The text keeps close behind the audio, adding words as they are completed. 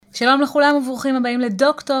שלום לכולם וברוכים הבאים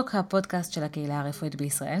לדוקטוק, הפודקאסט של הקהילה הרפואית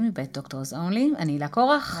בישראל, מבית דוקטורס אונלי. אני הילה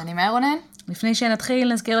קורח. ואני מאיר רונן. לפני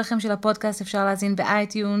שנתחיל, נזכיר לכם שלפודקאסט אפשר להזין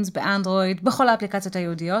באייטיונס, באנדרואיד, בכל האפליקציות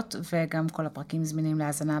היהודיות, וגם כל הפרקים זמינים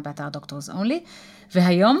להאזנה באתר דוקטורס אונלי.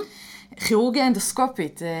 והיום? כירורגיה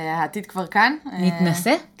אנדוסקופית, העתיד כבר כאן.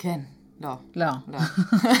 נתנסה? כן. לא. לא.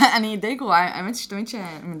 אני די גרועה, האמת שתמיד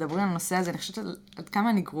שמדברים על הנושא הזה, אני חושבת עד כמה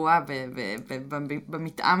אני גרועה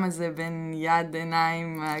במתאם הזה בין יד,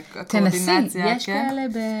 עיניים, הקואורדינציה. תנסי, יש כאלה,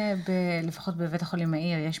 לפחות בבית החולים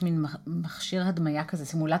העיר, יש מין מכשיר הדמיה כזה,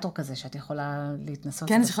 סימולטור כזה, שאת יכולה להתנסות.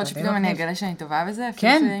 כן, זה יכול להיות שפתאום אני אגלה שאני טובה בזה,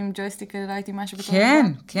 אפילו שעם ג'ויסטיק לא הייתי משהו בתור.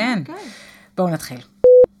 כן, כן. בואו נתחיל.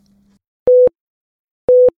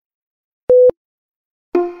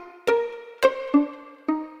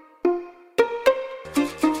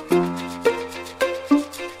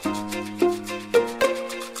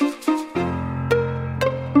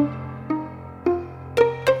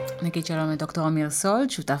 נגיד שלום לדוקטור אמיר סולד,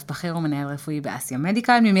 שותף בכיר ומנהל רפואי באסיה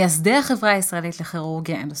מדיקל, ממייסדי החברה הישראלית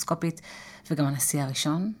לכירורגיה אנדוסקופית, וגם הנשיא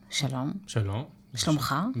הראשון. שלום. שלום.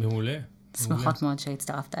 שלומך? מעולה. שמחות מאוד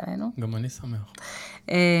שהצטרפת אלינו. גם אני שמח.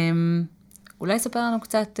 אולי ספר לנו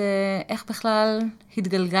קצת איך בכלל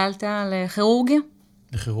התגלגלת לכירורגיה?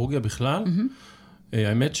 לכירורגיה בכלל?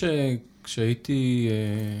 האמת שכשהייתי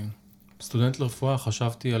סטודנט לרפואה,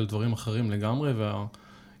 חשבתי על דברים אחרים לגמרי,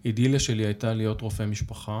 והאידיליה שלי הייתה להיות רופא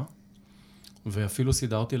משפחה, ואפילו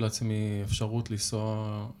סידרתי לעצמי אפשרות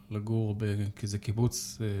לנסוע לגור בכזה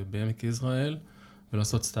קיבוץ בעמק יזרעאל,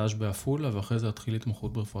 ולעשות סטאז' בעפולה, ואחרי זה התחיל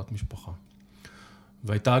התמחות ברפואת משפחה.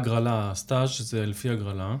 והייתה הגרלה, סטאז' זה לפי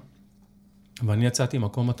הגרלה, ואני יצאתי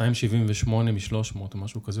מקום 278 מ-300, או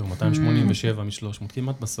משהו כזה, או 287 מ-300,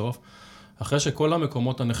 כמעט בסוף, אחרי שכל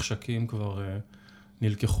המקומות הנחשקים כבר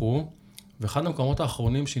נלקחו, ואחד המקומות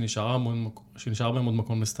האחרונים שנשאר בהם עוד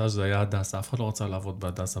מקום לסטאז' זה היה הדסה, אף אחד לא רצה לעבוד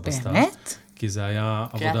בהדסה בסטאז'. באמת? כי זה היה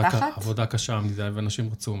עבודה קשה, ואנשים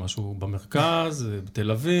רצו משהו במרכז,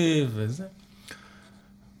 בתל אביב וזה.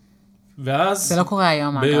 ואז... זה לא קורה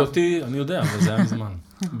היום, אגב. בהיותי, אני יודע, אבל זה היה מזמן.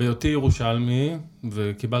 בהיותי ירושלמי,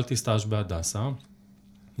 וקיבלתי סטאז' בהדסה,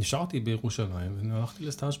 נשארתי בירושלים, והלכתי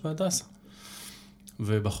לסטאז' בהדסה.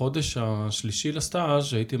 ובחודש השלישי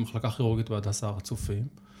לסטאז' הייתי במחלקה כירורגית בהדסה הר הצופים,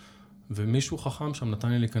 ומישהו חכם שם נתן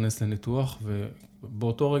לי להיכנס לניתוח,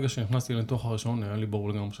 ובאותו רגע שנכנסתי לניתוח הראשון, היה לי ברור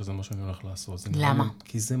לגמרי שזה מה שאני הולך לעשות. למה?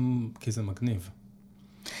 כי זה מגניב.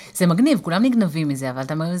 זה מגניב, כולם נגנבים מזה, אבל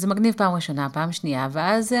זה מגניב פעם ראשונה, פעם שנייה,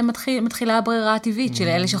 ואז מתחילה הברירה הטבעית של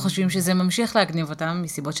אלה שחושבים שזה ממשיך להגניב אותם,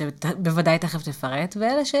 מסיבות שבוודאי תכף תפרט,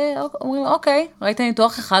 ואלה שאומרים, אוקיי, ראית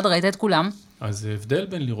ניתוח אחד, ראית את כולם. אז זה הבדל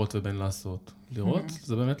בין לראות ובין לעשות. לראות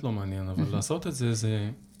זה באמת לא מעניין, אבל לעשות את זה,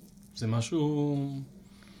 זה משהו,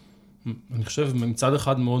 אני חושב, מצד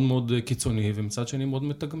אחד מאוד מאוד קיצוני, ומצד שני מאוד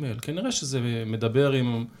מתגמל. כנראה שזה מדבר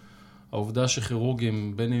עם העובדה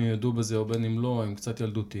שכירורגים, בין אם ידעו בזה או בין אם לא, הם קצת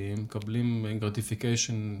ילדותיים, מקבלים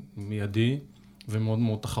gratification מיידי, ומאוד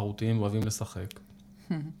מאוד תחרותיים, ואוהבים לשחק.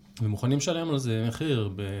 ומוכנים לשלם על זה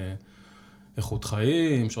מחיר באיכות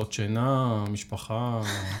חיים, שעות שינה, משפחה,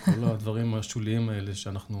 כל הדברים השוליים האלה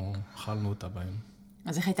שאנחנו אכלנו אותה בהם.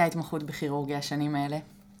 אז איך הייתה התמחות בכירורגיה השנים האלה?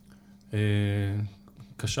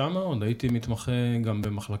 קשה מאוד, הייתי מתמחה גם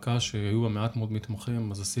במחלקה שהיו בה מעט מאוד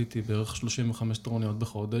מתמחים, אז עשיתי בערך 35 תורניות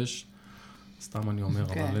בחודש, סתם אני אומר,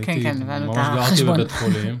 אבל הייתי, ממש גרתי בבית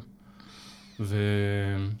חולים,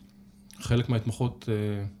 וחלק מההתמחות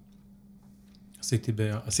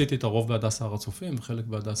עשיתי את הרוב בהדסה הר הצופים, וחלק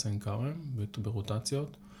בהדסה עין כרם,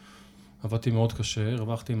 ברוטציות. עבדתי מאוד קשה,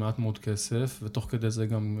 הרווחתי מעט מאוד כסף, ותוך כדי זה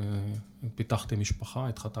גם פיתחתי משפחה,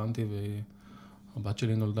 התחתנתי, והבת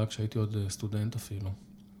שלי נולדה כשהייתי עוד סטודנט אפילו.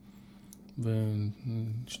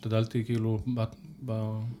 והשתדלתי כאילו,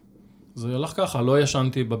 זה הלך ככה, לא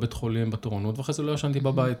ישנתי בבית חולים בתורנות, ואחרי זה לא ישנתי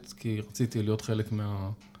בבית, כי רציתי להיות חלק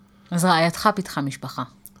אז רעייתך פיתחה משפחה.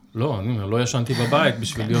 לא, אני אומר, לא ישנתי בבית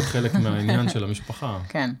בשביל להיות חלק מהעניין של המשפחה.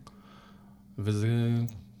 כן.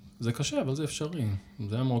 וזה קשה, אבל זה אפשרי.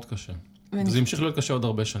 זה היה מאוד קשה. וזה המשיך להיות קשה עוד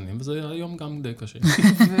הרבה שנים, וזה היום גם די קשה.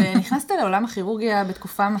 ונכנסת לעולם הכירורגיה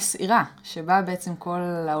בתקופה מסעירה, שבה בעצם כל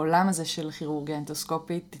העולם הזה של כירורגיה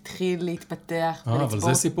אנדוסקופית התחיל להתפתח ולצפות. אבל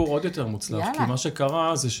זה סיפור עוד יותר מוצלח, כי מה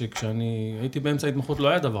שקרה זה שכשאני הייתי באמצע ההתמחות לא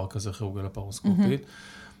היה דבר כזה כירורגיה לפרוסקופית,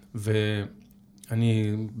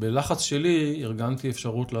 ואני בלחץ שלי ארגנתי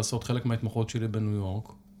אפשרות לעשות חלק מההתמחות שלי בניו יורק.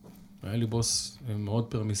 היה לי בוס מאוד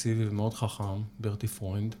פרמיסיבי ומאוד חכם, ברטי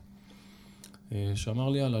פרוינד, שאמר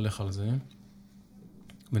לי, יאללה, לך על זה.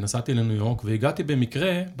 ונסעתי לניו יורק, והגעתי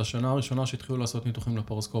במקרה בשנה הראשונה שהתחילו לעשות ניתוחים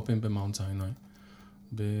לפרוסקופים במאונט סיני,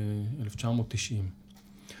 ב-1990.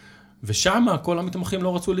 ושם כל המתמחים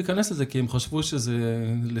לא רצו להיכנס לזה, כי הם חשבו שזה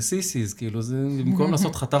לסיסיס, כאילו, זה במקום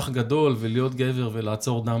לעשות חתך גדול ולהיות גבר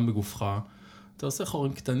ולעצור דם בגופך, אתה עושה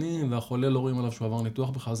חורים קטנים, והחולה לא רואים עליו שהוא עבר ניתוח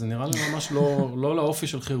בכלל, זה נראה לי ממש לא לאופי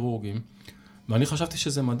של כירורגים. ואני חשבתי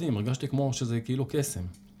שזה מדהים, הרגשתי כמו שזה כאילו קסם.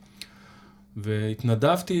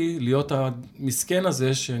 והתנדבתי להיות המסכן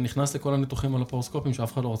הזה שנכנס לכל הניתוחים על הפרוסקופים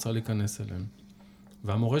שאף אחד לא רצה להיכנס אליהם.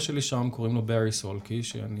 והמורה שלי שם קוראים לו ברי סולקי,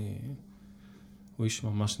 הוא איש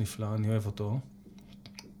ממש נפלא, אני אוהב אותו.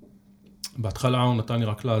 בהתחלה הוא נתן לי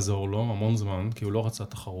רק לעזור לו, המון זמן, כי הוא לא רצה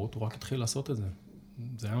תחרות, הוא רק התחיל לעשות את זה.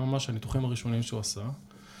 זה היה ממש הניתוחים הראשונים שהוא עשה.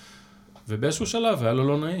 ובאיזשהו שלב היה לו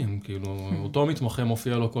לא נעים, כאילו, אותו מתמחה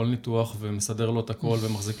מופיע לו כל ניתוח ומסדר לו את הכל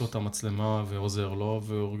ומחזיק לו את המצלמה ועוזר לו,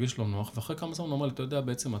 והוא הרגיש לו נוח, ואחרי כמה זמן הוא אמר לי, אתה יודע,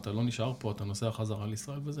 בעצם אתה לא נשאר פה, אתה נוסע חזרה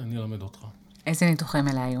לישראל וזה, אני אלמד אותך. איזה ניתוחים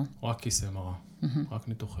אלה היו? רק כיסא מרה, רק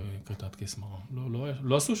ניתוחי כריתת כיס מרה.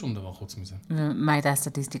 לא עשו שום דבר חוץ מזה. ומה הייתה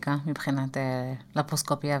הסטטיסטיקה מבחינת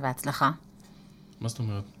לפרוסקופיה וההצלחה? מה זאת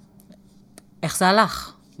אומרת? איך זה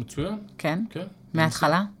הלך? מצוין. כן? כן?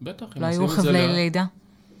 מההתחלה? בטח. לא היו חבלי לידה?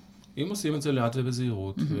 אם עושים את זה לאט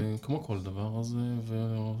ובזהירות, כמו כל דבר, אז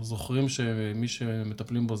זוכרים שמי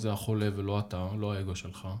שמטפלים בו זה החולה ולא אתה, לא האגו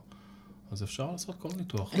שלך, אז אפשר לעשות כל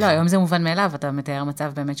ניתוח. לא, היום זה מובן מאליו, אתה מתאר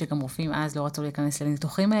מצב באמת שגם רופאים אז לא רצו להיכנס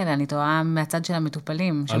לניתוחים האלה, אני טועה מהצד של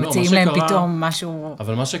המטופלים, שמציעים להם פתאום משהו...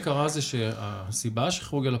 אבל מה שקרה זה שהסיבה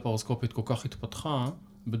שכירורגיה לפרוסקופית כל כך התפתחה,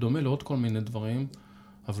 בדומה לעוד כל מיני דברים,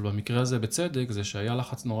 אבל במקרה הזה בצדק, זה שהיה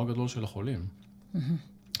לחץ נורא גדול של החולים.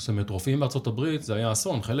 זאת אומרת, רופאים בארצות הברית, זה היה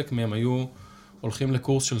אסון. חלק מהם היו הולכים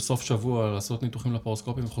לקורס של סוף שבוע לעשות ניתוחים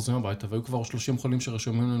לפרוסקופים וחוזרים הביתה, והיו כבר 30 חולים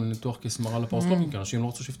שרשומים להם לניתוח כיס מרה לפרוסקופים, כי אנשים לא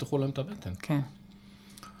רצו שיפתחו להם את הבטן. כן.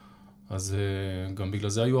 אז גם בגלל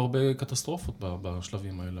זה היו הרבה קטסטרופות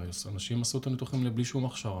בשלבים האלה. אנשים עשו את הניתוחים בלי שום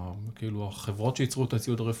הכשרה. כאילו, החברות שייצרו את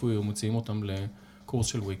הציוד הרפואי, מוציאים אותם לקורס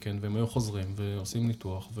של וויקנד, והם היו חוזרים ועושים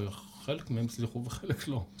ניתוח, וחלק מהם הצליחו וחלק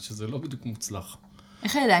לא, שזה לא בדיוק מוצלח.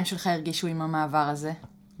 איך הידיים שלך הרגישו עם המעבר הזה?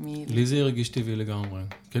 לי זה הרגיש טבעי לגמרי.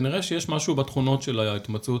 כנראה שיש משהו בתכונות של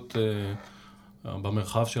ההתמצאות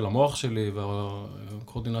במרחב של המוח שלי,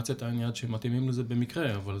 והקואורדינציית העין יד שמתאימים לזה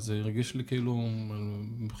במקרה, אבל זה הרגיש לי כאילו,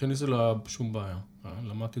 מבחינת זה לא היה שום בעיה.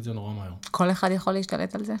 למדתי את זה נורא מהר. כל אחד יכול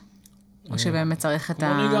להשתלט על זה? או שבאמת צריך את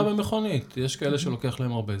ה... כמו נהיגה במכונית. יש כאלה שלוקח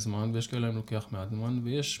להם הרבה זמן, ויש כאלה הם לוקח מעט זמן,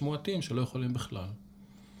 ויש מועטים שלא יכולים בכלל.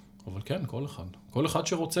 אבל כן, כל אחד. כל אחד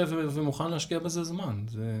שרוצה ומוכן להשקיע בזה זמן.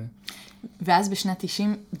 ואז בשנת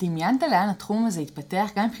 90 דמיינת לאן התחום הזה התפתח,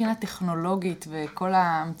 גם מבחינה טכנולוגית וכל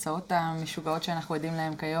ההמצאות המשוגעות שאנחנו יודעים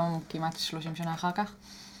להם כיום, כמעט 30 שנה אחר כך?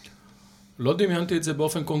 לא דמיינתי את זה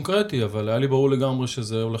באופן קונקרטי, אבל היה לי ברור לגמרי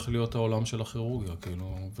שזה הולך להיות העולם של הכירורגיה,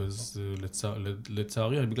 כאילו, וזה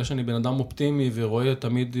לצערי, בגלל שאני בן אדם אופטימי ורואה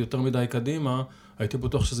תמיד יותר מדי קדימה, הייתי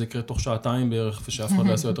בטוח שזה יקרה תוך שעתיים בערך, ושאף אחד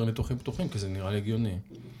לא יעשו יותר ניתוחים פתוחים, כי זה נראה לי הגיוני.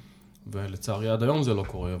 ולצערי עד היום זה לא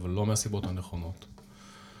קורה, אבל לא מהסיבות הנכונות.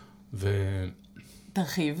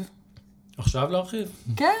 תרחיב. עכשיו להרחיב?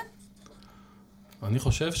 כן. אני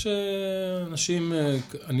חושב שאנשים,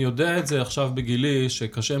 אני יודע את זה עכשיו בגילי,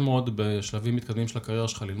 שקשה מאוד בשלבים מתקדמים של הקריירה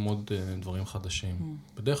שלך ללמוד דברים חדשים.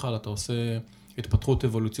 בדרך כלל אתה עושה התפתחות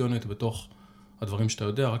אבולוציונית בתוך הדברים שאתה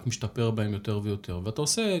יודע, רק משתפר בהם יותר ויותר. ואתה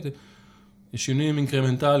עושה שינויים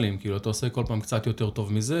אינקרמנטליים, כאילו אתה עושה כל פעם קצת יותר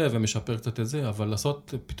טוב מזה ומשפר קצת את זה, אבל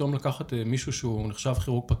פתאום לקחת מישהו שהוא נחשב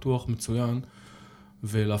כירורג פתוח מצוין,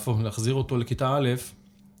 ולהחזיר אותו לכיתה א',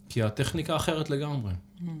 כי הטכניקה אחרת לגמרי.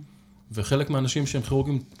 וחלק מהאנשים שהם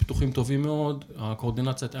כירורגים פתוחים טובים מאוד,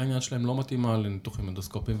 הקואורדינציית העין שלהם לא מתאימה לניתוחים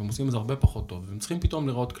אנדוסקופיים, והם עושים את זה הרבה פחות טוב. והם צריכים פתאום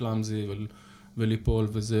לראות קלאמזי וליפול,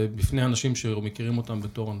 וזה בפני אנשים שמכירים אותם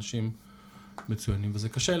בתור אנשים מצוינים, וזה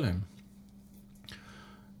קשה להם.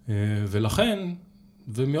 ולכן,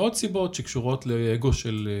 ומעוד סיבות שקשורות לאגו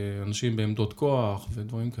של אנשים בעמדות כוח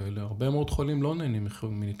ודברים כאלה, הרבה מאוד חולים לא נהנים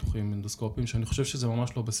מניתוחים אנדוסקופיים, שאני חושב שזה ממש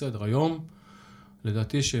לא בסדר. היום,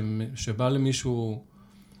 לדעתי, שבא למישהו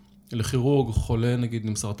לכירורג חולה, נגיד,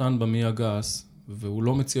 עם סרטן במעי הגס, והוא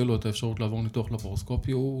לא מציע לו את האפשרות לעבור ניתוח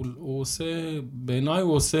לפרוסקופי, הוא עושה, בעיניי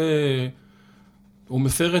הוא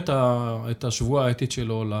מפר את השבועה האתית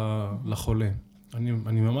שלו לחולה.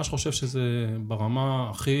 אני ממש חושב שזה ברמה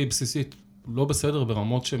הכי בסיסית, לא בסדר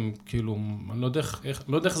ברמות שהם כאילו, אני לא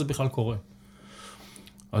יודע איך זה בכלל קורה.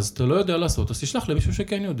 אז אתה לא יודע לעשות, אז תשלח למישהו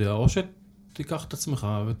שכן יודע, או שתיקח את עצמך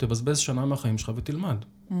ותבזבז שנה מהחיים שלך ותלמד.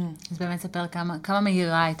 אז באמת ספר כמה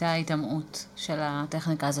מהירה הייתה ההתאמעות של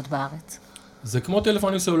הטכניקה הזאת בארץ. זה כמו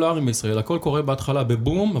טלפונים סלולריים בישראל, הכל קורה בהתחלה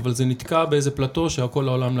בבום, אבל זה נתקע באיזה פלטו שהכל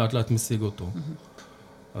העולם לאט לאט משיג אותו.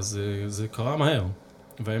 אז זה קרה מהר.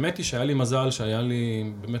 והאמת היא שהיה לי מזל שהיה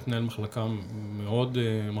לי באמת מנהל מחלקה מאוד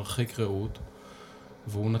מרחיק ראות,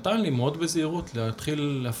 והוא נתן לי מאוד בזהירות להתחיל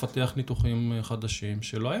לפתח ניתוחים חדשים,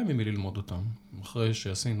 שלא היה ממי ללמוד אותם, אחרי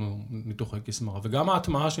שעשינו ניתוחי כיס-מרה. וגם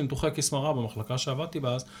ההטמעה של ניתוחי כיס-מרה במחלקה שעבדתי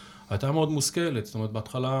בה אז, הייתה מאוד מושכלת. זאת אומרת,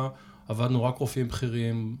 בהתחלה עבדנו רק רופאים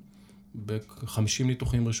בכירים, ב-50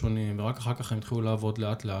 ניתוחים ראשונים, ורק אחר כך הם התחילו לעבוד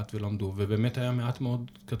לאט לאט ולמדו, ובאמת היה מעט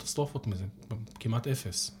מאוד קטסטרופות מזה, כמעט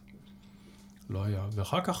אפס. לא היה.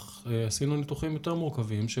 ואחר כך עשינו ניתוחים יותר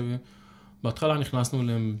מורכבים, שבהתחלה נכנסנו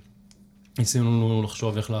להם, ניסינו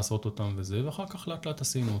לחשוב איך לעשות אותם וזה, ואחר כך לאט לאט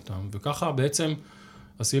עשינו אותם. וככה בעצם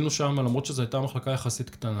עשינו שם, למרות שזו הייתה מחלקה יחסית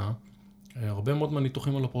קטנה, הרבה מאוד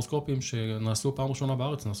מהניתוחים הלפרוסקופיים שנעשו פעם ראשונה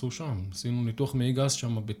בארץ, נעשו שם. עשינו ניתוח מעי גס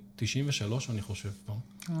שם ב-93, אני חושב,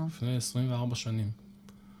 לפני 24 שנים.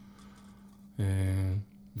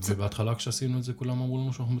 ובהתחלה כשעשינו את זה, כולם אמרו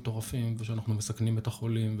לנו שאנחנו מטורפים, ושאנחנו מסכנים את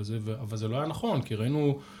החולים וזה, אבל זה לא היה נכון, כי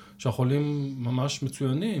ראינו שהחולים ממש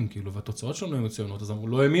מצוינים, כאילו, והתוצאות שלנו הן מצוינות, אז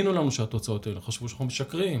לא האמינו לנו שהתוצאות האלה, חשבו שאנחנו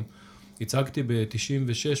משקרים. הצגתי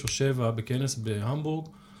ב-96 או 7 בכנס בהמבורג,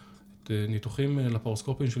 את ניתוחים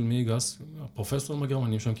לפרוסקופיים של מעי גס, הפרופסורים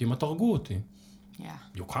הגרמנים שם כמעט הרגו אותי.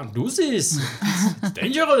 You can't do this, it's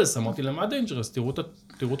dangerous. אמרתי להם, מה dangerous?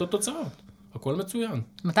 תראו את התוצאות, הכל מצוין.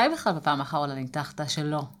 מתי בכלל בפעם האחרונה ניתחת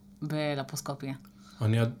שלא בלפרוסקופיה?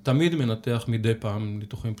 אני תמיד מנתח מדי פעם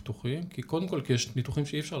ניתוחים פתוחים, כי קודם כל, כי יש ניתוחים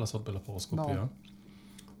שאי אפשר לעשות בלפרוסקופיה.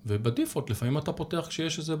 ובדיפות, לפעמים אתה פותח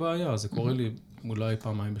כשיש איזו בעיה, זה קורה לי אולי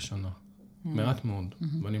פעמיים בשנה. מעט מאוד,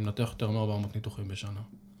 ואני מנתח יותר מ-400 ניתוחים בשנה.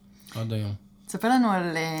 עד היום. תספר לנו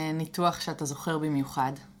על ניתוח שאתה זוכר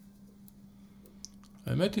במיוחד.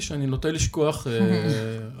 האמת היא שאני נוטה לשכוח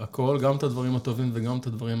הכל, גם את הדברים הטובים וגם את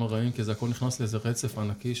הדברים הרעים, כי זה הכל נכנס לאיזה רצף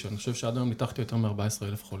ענקי, שאני חושב שעד היום ניתחתי יותר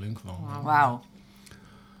מ-14,000 חולים כבר. וואו.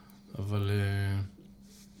 אבל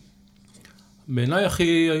בעיניי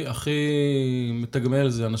הכי מתגמל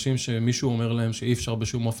זה אנשים שמישהו אומר להם שאי אפשר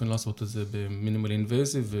בשום אופן לעשות את זה במינימל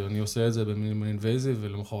אינבייזיב, ואני עושה את זה במינימל אינבייזיב,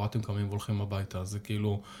 ולמחרת הם קמים והולכים הביתה. זה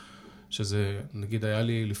כאילו, שזה, נגיד היה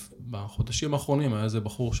לי, בחודשים האחרונים היה איזה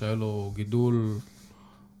בחור שהיה לו גידול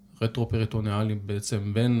רטרו-פריטונאלי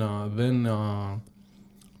בעצם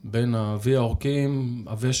בין האבי העורקים,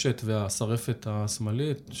 הוושט והשרפת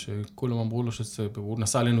השמאלית, שכולם אמרו לו שהוא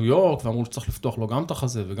נסע לניו יורק, ואמרו שצריך לפתוח לו גם את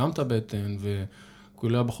החזה וגם את הבטן,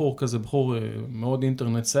 וכאילו היה בחור כזה, בחור מאוד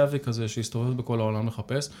אינטרנט סאבי כזה, שהסתובב בכל העולם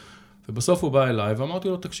לחפש, ובסוף הוא בא אליי, ואמרתי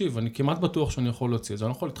לו, תקשיב, אני כמעט בטוח שאני יכול להוציא את זה, אני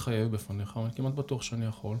לא יכול להתחייב בפניך, אבל אני כמעט בטוח שאני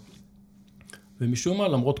יכול. ומשום מה,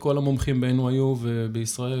 למרות כל המומחים בינו היו,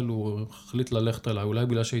 ובישראל הוא החליט ללכת אליי, אולי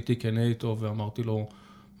בגלל שהייתי כנה איתו, ואמרתי לו,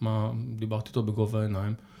 דיברתי איתו בגובה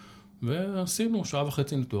העיניים, ועשינו 1.5 שעה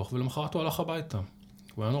ניתוח, ולמחרת הוא הלך הביתה.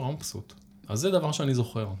 הוא היה נורא מבסוט. אז זה דבר שאני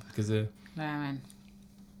זוכר, כי זה... לא יאמן.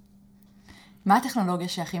 מה הטכנולוגיה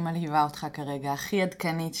שהכי מלהיבה אותך כרגע, הכי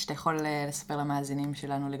עדכנית שאתה יכול לספר למאזינים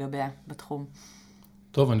שלנו לגביה בתחום?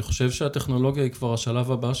 טוב, אני חושב שהטכנולוגיה היא כבר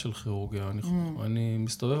השלב הבא של כירורגיה. אני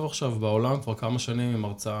מסתובב עכשיו בעולם כבר כמה שנים עם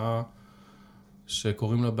הרצאה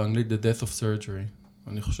שקוראים לה באנגלית The Death of Surgery.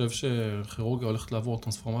 אני חושב שכירורגיה הולכת לעבור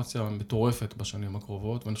טרנספורמציה מטורפת בשנים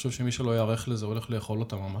הקרובות, ואני חושב שמי שלא יערך לזה הולך לאכול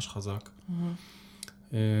אותה ממש חזק.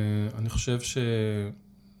 אני חושב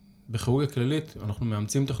שבכירורגיה כללית אנחנו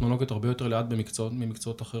מאמצים טכנולוגיות הרבה יותר לאט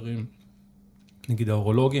ממקצועות אחרים. נגיד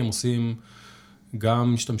האורולוגים עושים,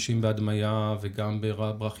 גם משתמשים בהדמיה וגם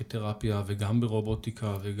ברכיתרפיה וגם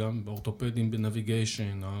ברובוטיקה וגם באורתופדים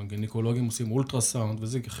בנביגיישן, הגניקולוגים עושים אולטרסאונד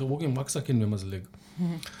וזה, כירורגים רק סכין במזלג.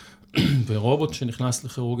 ורובוט שנכנס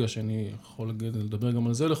לכירורגיה, שאני יכול לדבר גם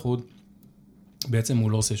על זה לחוד, בעצם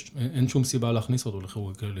הוא לא עושה, אין שום סיבה להכניס אותו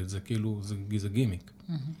לכירורגיה כללית, זה כאילו, זה גימיק.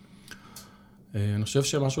 אני חושב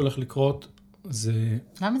שמה שהולך לקרות זה...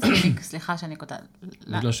 למה זה גימיק? סליחה שאני קוטעת.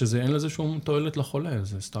 בגלל שזה אין לזה שום תועלת לחולה,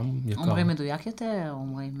 זה סתם יקר. אומרים מדויק יותר,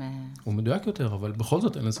 אומרים... הוא מדויק יותר, אבל בכל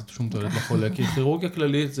זאת אין לזה שום תועלת לחולה, כי כירורגיה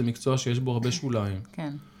כללית זה מקצוע שיש בו הרבה שוליים.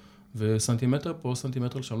 כן. וסנטימטר פה,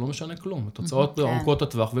 סנטימטר שם, לא משנה כלום. התוצאות ארוכות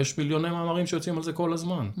הטווח, ויש מיליוני מאמרים שיוצאים על זה כל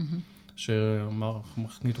הזמן.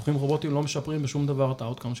 שניתוחים רובוטיים לא משפרים בשום דבר את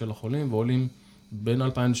האוטקאם של החולים, ועולים בין $2,000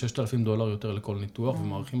 ל$6,000 יותר לכל ניתוח,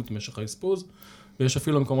 ומעריכים את משך האשפוז, ויש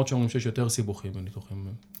אפילו מקומות שאומרים שיש יותר סיבוכים בניתוחים.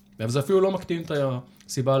 וזה אפילו לא מקטין את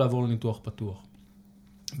הסיבה לעבור לניתוח פתוח.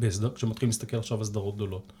 כשמתחילים להסתכל עכשיו על סדרות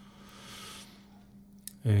גדולות.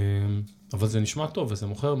 אבל זה נשמע טוב, וזה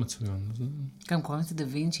מוכר מצוין. גם קוראים לזה דה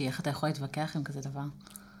וינצ'י, איך אתה יכול להתווכח עם כזה דבר?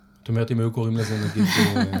 זאת אומרת, אם היו קוראים לזה, נגיד,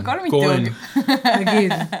 הכל מיתוג.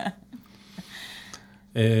 נגיד.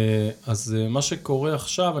 אז מה שקורה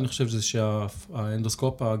עכשיו, אני חושב, זה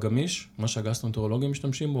שהאנדוסקופ הגמיש, מה שהגסטרואנטרולוגים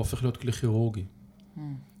משתמשים בו, הופך להיות כלי כירורגי.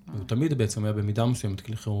 הוא תמיד בעצם היה במידה מסוימת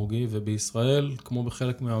כלי כירורגי, ובישראל, כמו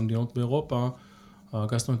בחלק מהמדינות באירופה,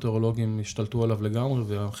 הגסטרואנטרולוגים השתלטו עליו לגמרי,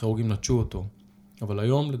 והכירורגים נטשו אותו. אבל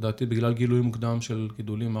היום, לדעתי, בגלל גילוי מוקדם של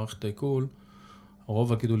גידולים מערכת העיכול,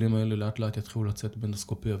 רוב הגידולים האלה לאט לאט יתחילו לצאת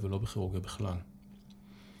באנדוסקופיה ולא בכירורגיה בכלל.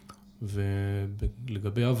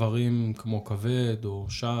 ולגבי עברים כמו כבד או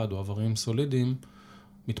שד או עברים סולידיים,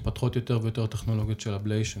 מתפתחות יותר ויותר טכנולוגיות של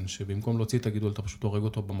אבליישן, שבמקום להוציא את הגידול, אתה פשוט הורג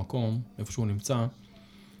אותו במקום, איפה שהוא נמצא,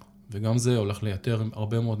 וגם זה הולך לייתר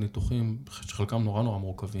הרבה מאוד ניתוחים, שחלקם נורא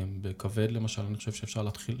מורכבים. בכבד, למשל, אני חושב שאפשר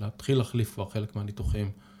להתחיל להחליף כבר חלק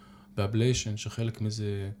מהניתוחים באבליישן, שחלק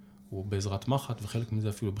מזה הוא בעזרת מחט, וחלק מזה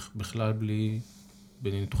אפילו בכלל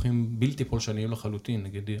בניתוחים בלתי פולשניים לחלוטין,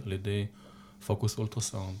 נגיד על ידי פוקוס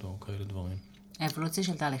אולטרסאונד או כאלה דברים. האבולוציה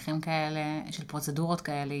של תהליכים כאלה, של פרוצדורות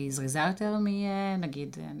כאלה, היא זריזה יותר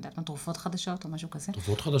מנגיד, תרופות חדשות או משהו כזה?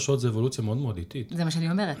 תרופות חדשות זה אבולוציה מאוד מאוד איטית. זה מה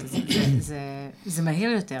שאני אומרת, זה מהיר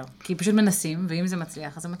יותר, כי פשוט מנסים, ואם זה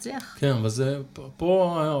מצליח, אז זה מצליח. כן, אבל זה,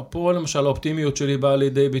 פה למשל האופטימיות שלי באה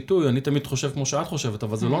לידי ביטוי, אני תמיד חושב כמו שאת חושבת,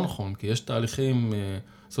 אבל זה לא נכון, כי יש תהליכים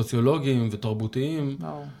סוציולוגיים ותרבותיים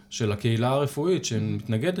של הקהילה הרפואית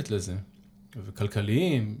שמתנגדת לזה,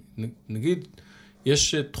 וכלכליים, נגיד,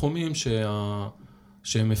 יש תחומים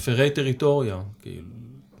שהם מפרי טריטוריה, כאילו,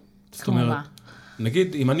 זאת אומרת,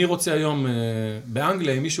 נגיד, אם אני רוצה היום,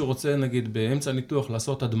 באנגליה, אם מישהו רוצה, נגיד, באמצע ניתוח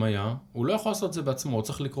לעשות הדמיה, הוא לא יכול לעשות את זה בעצמו, הוא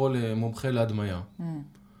צריך לקרוא למומחה להדמיה.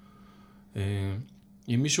 אם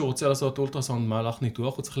מישהו רוצה לעשות אולטרסאונד מהלך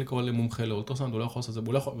ניתוח, הוא צריך לקרוא למומחה לאולטרסאונד, הוא לא יכול לעשות את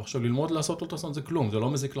זה, עכשיו ללמוד לעשות אולטרסאונד זה כלום, זה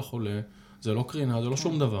לא מזיק לחולה, זה לא קרינה, זה לא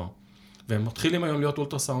שום דבר. והם מתחילים היום להיות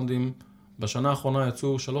אולטרסאונדים, בשנה האחרונה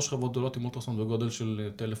יצאו 3 חברות גדולות עם אולטרסאונד בגודל של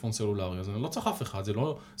טלפון סלולרי, אז אני לא צריך אף אחד,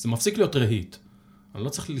 זה מפסיק להיות רהיט. אני לא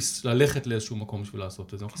צריך ללכת לאיזשהו מקום בשביל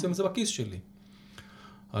לעשות את זה, אני חושב את זה בכיס שלי.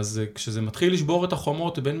 אז כשזה מתחיל לשבור את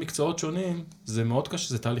החומות בין מקצועות שונים, זה מאוד קשה,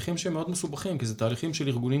 זה תהליכים שהם מאוד מסובכים, כי זה תהליכים של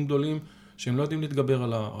ארגונים גדולים שהם לא יודעים להתגבר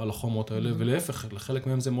על החומות האלה, ולהפך, לחלק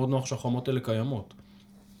מהם זה מאוד נוח שהחומות האלה קיימות.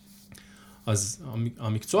 אז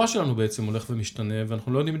המקצוע שלנו בעצם הולך ומשתנה,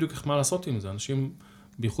 ואנחנו לא יודעים בדיוק איך מה לעשות עם זה. אנשים,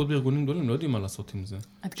 בייחוד בארגונים גדולים, לא יודעים מה לעשות עם זה.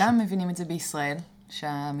 עד כמה מבינים את זה בישראל,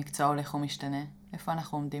 שהמקצוע הולך ומשתנה? איפה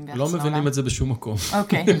אנחנו עומדים ביחס לעולם? לא מבינים את זה בשום מקום.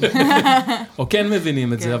 אוקיי. או כן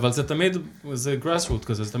מבינים את זה, אבל זה תמיד, זה grassroot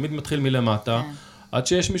כזה, זה תמיד מתחיל מלמטה, עד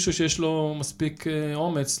שיש מישהו שיש לו מספיק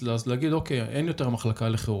אומץ, להגיד, אוקיי, אין יותר מחלקה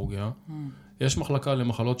לכירורגיה, יש מחלקה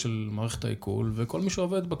למחלות של מערכת העיכול, וכל מי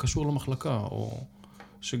שעובד בה קשור למחלקה, או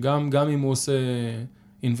שגם אם הוא עושה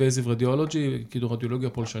invasive radiology, כאילו רדיולוגיה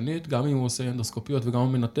פולשנית, גם אם הוא עושה אנדוסקופיות וגם הוא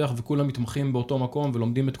מנתח, וכולם מתמחים באותו מקום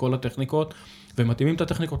ולומדים את כל הטכניקות, ומתאימים את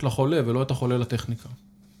הטכניקות לחולה ולא את החולה לטכניקה.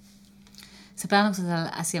 ספר לנו קצת על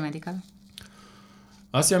אסיה מדיקל.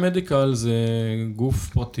 אסיה מדיקל זה גוף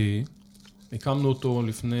פרטי, הקמנו אותו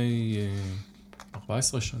לפני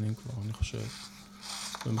 14 שנים כבר, אני חושב.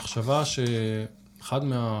 במחשבה שאחד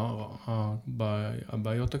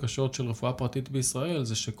מהבעיות הקשות של רפואה פרטית בישראל,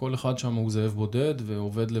 זה שכל אחד שם הוא זאב בודד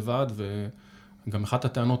ועובד לבד, וגם אחת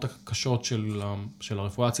הטענות הקשות של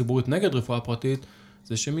הרפואה הציבורית נגד רפואה פרטית,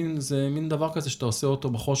 זה מין דבר כזה שאתה עושה אותו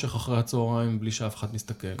בחושך אחרי הצהריים, בלי שאף אחד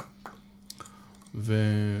מסתכל.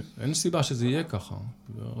 ואין סיבה שזה יהיה ככה.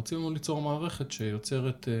 ורצינו ליצור מערכת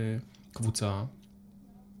שיוצרת קבוצה,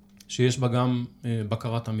 שיש בה גם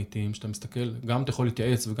בקרת עמיתים, שאתה מסתכל, גם אתה יכול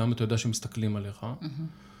להתייעץ וגם אתה יודע שמסתכלים עליך,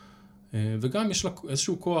 וגם יש לה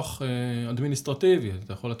איזשהו כוח אדמיניסטרטיבי,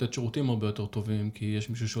 אתה יכול לתת שירותים הרבה יותר טובים, כי יש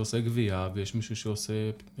מישהו שעושה גבייה, ויש מישהו שעושה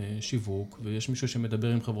שיווק, ויש מישהו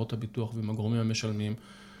שמדבר עם חברות הביטוח ועם הגורמים המשלמים,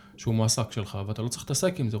 שהוא מועסק שלך, ואתה לא צריך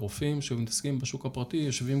להתעסק עם זה, רופאים שמתעסקים בשוק הפרטי,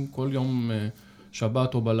 יושבים כל יום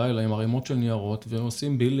שבת או בלילה עם ערימות של ניירות,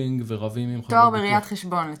 ועושים בילינג ורבים עם חברות ביטוח. תואר בראיית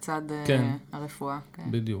חשבון לצד הרפואה.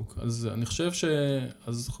 כן, בדיוק. אז אני חושב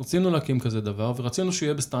אז רצינו להקים כזה דבר, ורצינו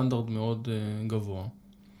שיהיה בסטנדרט מאוד גבוה.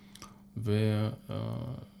 ואחד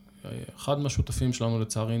מהשותפים שלנו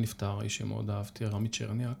לצערי נפטר, איש שמאוד אהבתי, רמי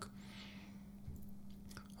צ'רניאק.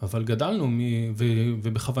 אבל גדלנו,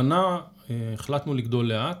 ובכוונה החלטנו לגדול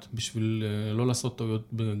לאט, בשביל לא לעשות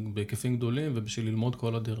טעויות בהיקפים גדולים, ובשביל ללמוד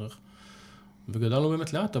כל הדרך. וגדלנו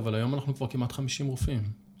באמת לאט, אבל היום אנחנו כבר כמעט 50 רופאים.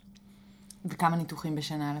 וכמה ניתוחים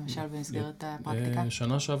בשנה, למשל, במסגרת הפרקטיקה?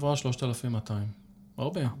 שנה שעברה 3,200.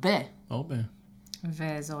 הרבה. הרבה.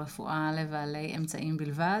 וזו רפואה לבעלי אמצעים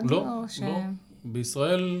בלבד? לא.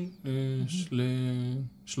 בישראל,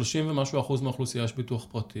 ל-30 ומשהו % מהאוכלוסייה יש ביטוח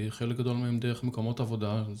פרטי, חלק גדול מהם דרך מקומות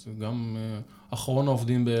עבודה, זה גם אחרון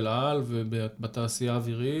העובדים באל על, ובתעשייה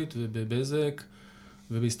האווירית, ובבזק,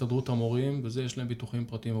 ובהסתדרות המורים, וזה יש להם ביטוחים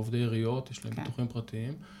פרטיים, עובדי עיריות, יש להם ביטוחים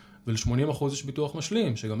פרטיים, ול-80% יש ביטוח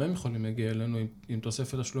משלים, שגם הם יכולים להגיע אלינו עם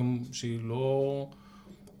תוספת השלום שהיא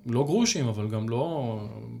לא גרושים, אבל גם לא,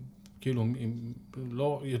 כאילו,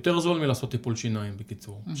 לא, יותר זול מלעשות טיפול שיניים,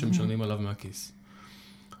 בקיצור, שמשלמים עליו מהכיס.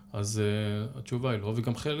 אז התשובה היא לא,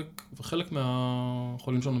 וגם חלק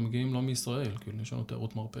מהחולים שלנו מגיעים לא מישראל, כאילו יש לנו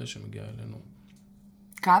תיירות מרפא שמגיעה אלינו.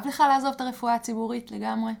 כאב לך לעזוב את הרפואה הציבורית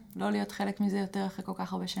לגמרי? לא להיות חלק מזה יותר אחרי כל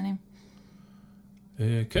כך הרבה שנים?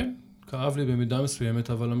 כן, כאב לי במידה מסוימת,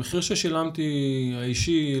 אבל המחיר ששילמתי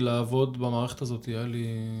האישי לעבוד במערכת הזאת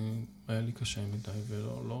היה לי קשה מדי,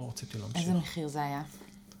 ולא רציתי להמשיך. איזה מחיר זה היה?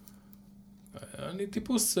 אני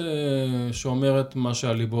טיפוס שאומר את מה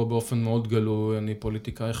שעל ליבו באופן מאוד גלוי, אני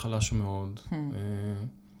פוליטיקאי חלש מאוד.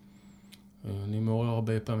 אני מעורר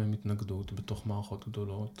הרבה פעמים התנגדות בתוך מערכות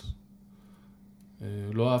גדולות.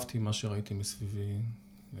 לא אהבתי מה שראיתי מסביבי.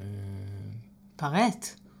 פרט.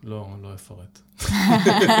 לא אפרט.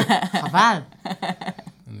 חבל.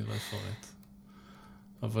 אני לא אפרט.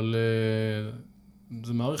 אבל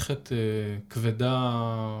זו מערכת כבדה,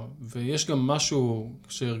 ויש גם משהו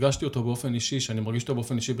שהרגשתי אותו באופן אישי, שאני מרגיש אותו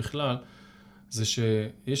באופן אישי בכלל, זה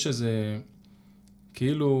שיש איזה,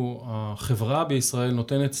 כאילו החברה בישראל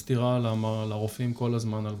נותנת סתירה לרופאים כל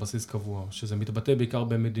הזמן על בסיס קבוע, שזה מתבטא בעיקר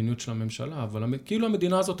במדיניות של הממשלה, אבל כאילו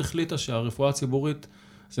המדינה הזאת החליטה שהרפואה הציבורית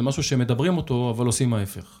זה משהו שמדברים אותו, אבל עושים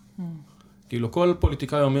ההפך. כאילו כל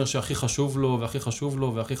פוליטיקאי אומר שהכי חשוב לו, והכי חשוב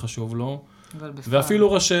לו, והכי חשוב לו,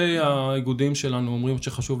 ואפילו ראשי האיגודים שלנו אומרים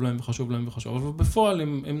שחשוב להם וחשוב להם וחשוב, אבל בפועל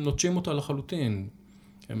הם נוטשים אותה לחלוטין.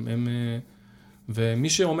 ומי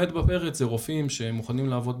שעומד בפרץ זה רופאים שמוכנים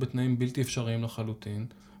לעבוד בתנאים בלתי אפשריים לחלוטין,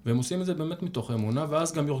 והם עושים את זה באמת מתוך אמונה,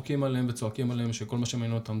 ואז גם יורקים עליהם וצועקים עליהם שכל מה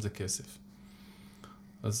שמעניין אותם זה כסף.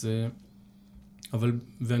 אז,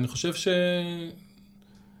 ואני חושב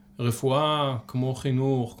רפואה כמו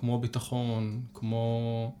חינוך, כמו ביטחון,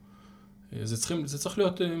 כמו... זה צריך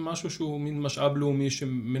להיות משהו שהוא מין משאב לאומי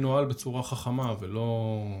שמנוהל בצורה חכמה,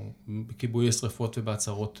 ולא בכיבוי שרפות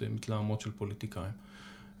ובהצהרות מתלהמות של פוליטיקאים.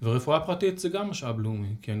 ורפואה פרטית זה גם משאב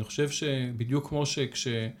לאומי, כי אני חושב שבדיוק כמו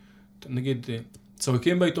נגיד,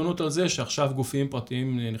 צועקים בעיתונות על זה שעכשיו גופים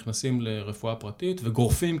פרטיים נכנסים לרפואה פרטית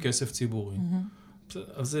וגורפים כסף ציבורי.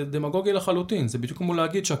 אז זה דמגוגי לחלוטין, זה בדיוק כמו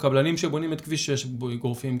להגיד שהקבלנים שבונים את כביש 6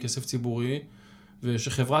 גורפים כסף ציבורי,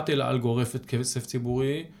 ושחברת אל על גורפת כסף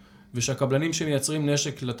ציבורי, ושהקבלנים שמייצרים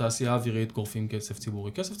נשק לתעשייה האווירית גורפים כסף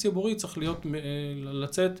ציבורי. כסף ציבורי צריך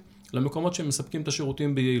לצאת למקומות שמספקים את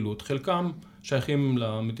השירותים ביעילות. חלקם שייכים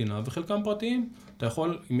למדינה וחלקם פרטיים. אתה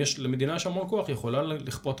יכול, אם יש למדינה יש המון כוח, יכולה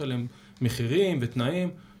לכפות עליהם מחירים ותנאים,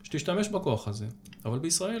 שתשתמש בכוח הזה. אבל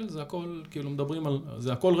בישראל זה הכל, כאילו מדברים על,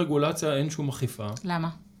 זה הכל רגולציה, אין שום אכיפה. למה?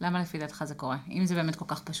 למה לפי דעתך זה קורה? אם זה באמת כל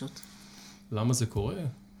כך פשוט. למה זה קורה?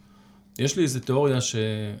 יש לי איזו תיאוריה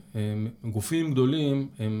שגופים גדולים,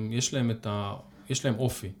 יש להם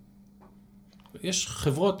אופי. יש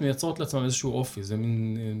חברות מייצרות לעצמם איזשהו אופי, זה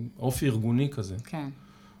מין אופי ארגוני כזה. כן.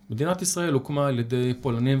 מדינת ישראל הוקמה על ידי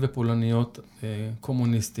פולנים ופולניות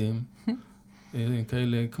קומוניסטים,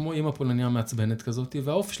 כאלה, כמו אמא פולניה מעצבנת כזאת,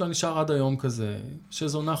 והאופי שלה נשאר עד היום כזה,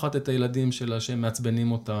 שזונחת את הילדים שלה שהם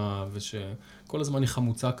מעצבנים אותה, ושכל הזמן היא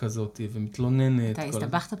חמוצה כזאת, ומתלוננת. אתה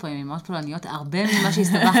הסתבכת פה עם אמהות פולניות הרבה ממה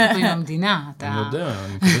שהסתבכת פה עם המדינה. אני יודע,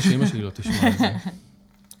 אני מקווה שאמא שלי לא תשמע את זה.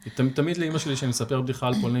 תמיד לאמא שלי שאני מספר בדיחה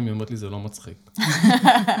על פולנים, היא אומרת לי, זה לא מצחיק.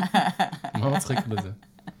 מה מצחיק בזה?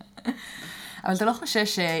 אבל אתה לא חושב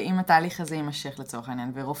שאם התהליך הזה יימשך לצורך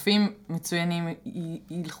העניין, ורופאים מצוינים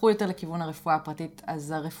ילכו יותר לכיוון הרפואה הפרטית,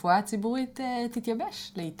 אז הרפואה הציבורית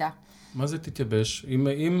תתייבש לאיתה? מה זה תתייבש?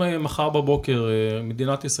 אם מחר בבוקר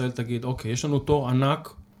מדינת ישראל תגיד, אוקיי, יש לנו תור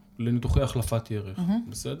ענק לניתוחי החלפת ירך,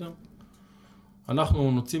 בסדר?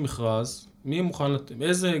 אנחנו נוציא מכרז,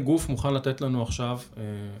 איזה גוף מוכן לתת לנו עכשיו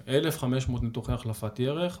 1,500 ניתוחי החלפת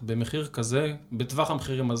ירך, במחיר כזה, בטווח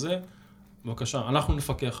המחירים הזה, בבקשה, אנחנו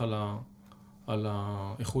נפקח על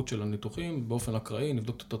האיכות של הניתוחים, באופן אקראי,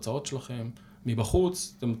 נבדוק את התוצאות שלכם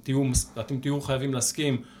מבחוץ, אתם תהיו חייבים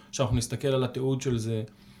להסכים שאנחנו נסתכל על התיעוד של זה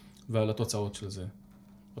ועל התוצאות של זה.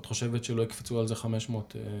 את חושבת שלא יקפצו על זה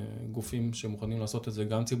 500 גופים שמוכנים לעשות את זה,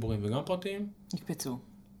 גם ציבוריים וגם פרטיים? יקפצו.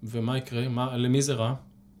 ומה יקרה? למי זה רע?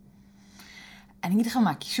 אני אגיד לך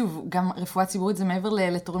מה, כי שוב, גם רפואה ציבורית זה מעבר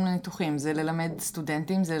לתורים לניתוחים, זה ללמד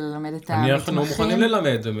סטודנטים, זה ללמד את המתמחים. אנחנו מוכנים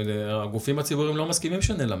ללמד, הגופים הציבוריים לא מסכימים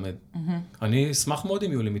שנלמד. אני אשמח מאוד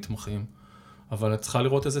אם יהיו לי מתמחים, אבל את צריכה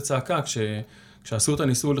לראות איזה צעקה, כשעשו את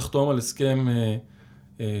הניסוי לחתום על הסכם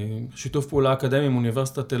שיתוף פעולה אקדמי עם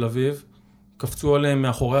אוניברסיטת תל אביב, קפצו עליהם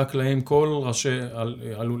מאחורי הקלעים כל ראשי,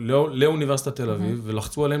 לאוניברסיטת תל אביב,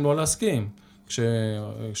 ולחצו עליהם לא להסכים.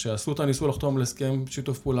 כשעשו את הניסוי לחתום על הסכם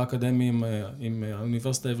שיתוף פעולה אקדמי עם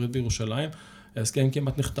האוניברסיטה העברית בירושלים, ההסכם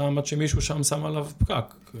כמעט נחתם עד שמישהו שם שם עליו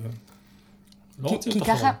פקק. לא רוצים תחרות.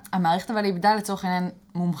 כי ככה המערכת אבל איבדה לצורך העניין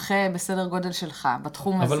מומחה בסדר גודל שלך,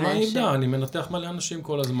 בתחום הזה. אבל מה איבדה? אני מנתח מלא אנשים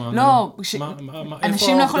כל הזמן. לא,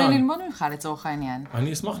 אנשים לא יכולים ללמוד ממך לצורך העניין.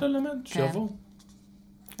 אני אשמח ללמד, שיבואו.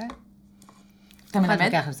 יפה. אתה מלמד?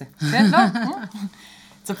 להתווכח על זה. כן, לא.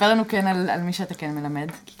 תספר לנו כן על מי שאתה כן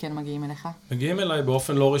מלמד, כי כן מגיעים אליך. מגיעים אליי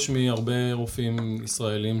באופן לא רשמי הרבה רופאים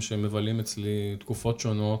ישראלים שמבלים אצלי תקופות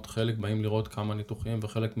שונות, חלק באים לראות כמה ניתוחים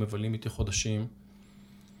וחלק מבלים איתי חודשים,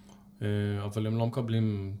 אבל הם לא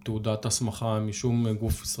מקבלים תעודת הסמכה משום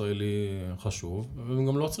גוף ישראלי חשוב, והם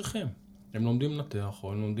גם לא צריכים. הם לומדים לנתח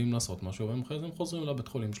או הם לומדים לעשות משהו, והם אחרי זה הם חוזרים לבית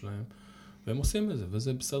חולים שלהם, והם עושים את זה,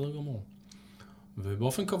 וזה בסדר גמור.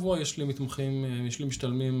 ובאופן קבוע יש לי מתמחים, יש לי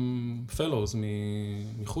משתלמים fellows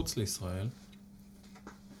מחוץ לישראל.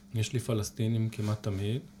 יש לי פלסטינים כמעט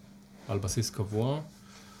תמיד, על בסיס קבוע.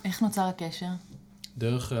 איך נוצר הקשר?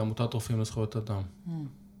 דרך עמותת רופאים לזכויות אדם.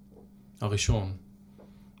 הראשון.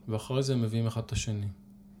 ואחרי זה הם מביאים אחד את השני.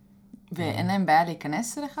 ואין להם בעיה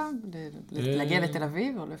להיכנס אליך? להגיע לתל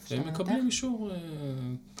אביב או לאיפה הם מקבלים אישור.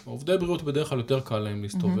 עובדי בריאות בדרך כלל יותר קל להם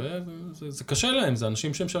להסתובב. זה קשה להם, זה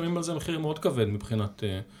אנשים שמשלמים על זה מחיר מאוד כבד מבחינת...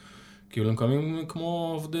 כאילו הם קמים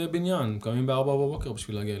כמו עובדי בניין, הם קמים ב-4 בבוקר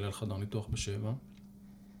בשביל להגיע אל חדר ניתוח ב-7.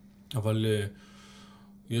 אבל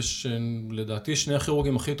יש לדעתי שני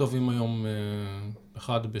הכירורגים הכי טובים היום,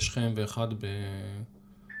 אחד בשכם ואחד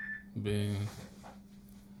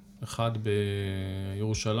אחד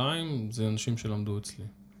בירושלים, זה אנשים שלמדו אצלי.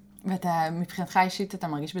 ואתה, מבחינתך אישית, אתה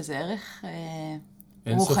מרגיש בזה ערך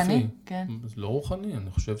רוחני? אינסופי. כן. לא רוחני,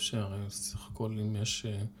 אני חושב שסך הכל אם יש...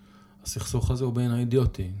 הסכסוך הזה הוא בין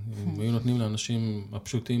האידיוטי. אם היו נותנים לאנשים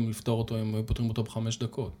הפשוטים לפתור אותו, הם היו פותרים אותו ב5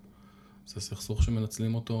 דקות. זה סכסוך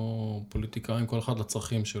שמנצלים אותו פוליטיקאים, כל אחד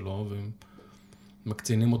לצרכים שלו,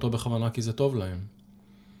 ומקצינים אותו בכוונה כי זה טוב להם.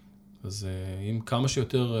 אז אם כמה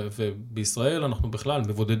שיותר, ובישראל אנחנו בכלל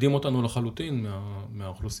מבודדים אותנו לחלוטין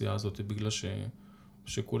מהאוכלוסייה הזאת, בגלל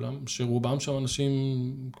שרובם שם אנשים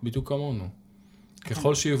בדיוק כמונו.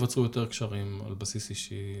 ככל שיווצרו יותר קשרים על בסיס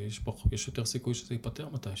אישי, יש יותר סיכוי שזה ייפטר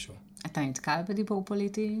מתישהו. אתה נתקל בדיבור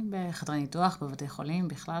פוליטי בחדרי ניתוח, בבתי חולים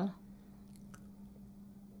בכלל?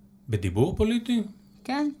 בדיבור פוליטי?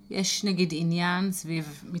 כן, יש נגיד עניין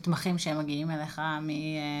סביב מתמחים שהם מגיעים אליך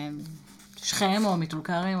משכם או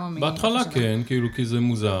מטולקרים או בהתחלה כן, כאילו כי זה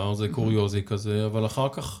מוזר, זה קוריוזי כזה, אבל אחר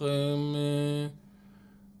כך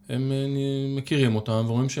הם מכירים אותם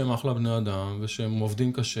ורואים שהם אחלה בני אדם ושהם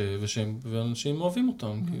עובדים קשה ואנשים אוהבים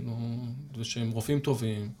אותם, כאילו, ושהם רופאים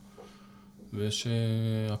טובים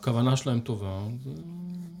ושהכוונה שלהם טובה, זה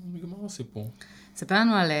נגמר הסיפור. ספר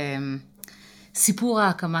לנו על סיפור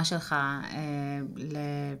ההקמה שלך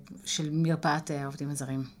של מרפאת העובדים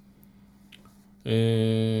הזרים.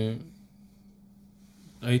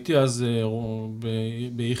 הייתי אז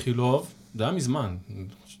באיכילוב, זה היה מזמן,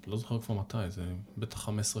 לא זוכר כבר מתי, זה בטח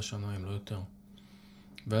 15 שנה, אם לא יותר.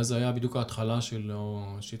 ואז היה בדיוק ההתחלה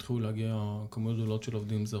שהתחילו להגיע כמויות גדולות של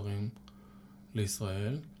עובדים זרים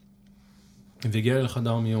לישראל. והגיע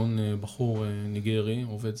לחדר מיון בחור ניגרי,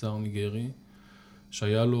 עובד זר ניגרי,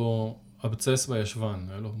 שהיה לו אבצס בישבן,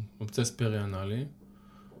 היה לו אבצס פריאנלי,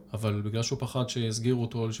 אבל בגלל שהוא פחד שיסגירו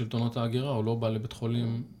אותו לשלטונות ההגירה, הוא לא בא לבית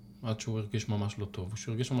חולים עד שהוא הרגיש ממש לא טוב.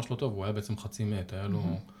 כשהוא הרגיש ממש לא טוב, הוא היה בעצם חצי מת, היה לו,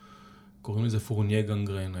 קוראים לזה פורניה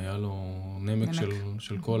גנגרן, היה לו נמק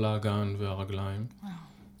של כל האגן והרגליים.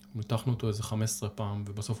 מתחנו אותו איזה 15 פעם,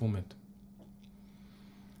 ובסוף הוא מת.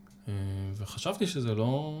 וחשבתי שזה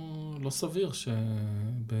לא סביר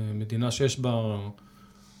שבמדינה שיש בה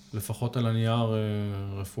לפחות על הנייר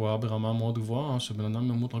רפואה ברמה מאוד גבוהה, שבן אדם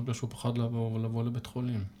ימות רק שהוא פחד לבוא לבית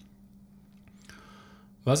חולים.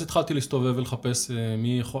 ואז התחלתי להסתובב ולחפש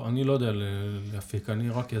מי יכול, אני לא יודע להפיק, אני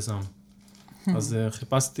רק יזם. אז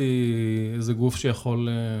חיפשתי איזה גוף שיכול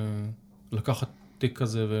לקחת תיק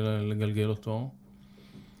כזה ולגלגל אותו.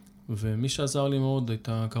 ומי שעזר לי מאוד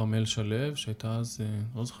הייתה כרמל שלו, שהייתה אז,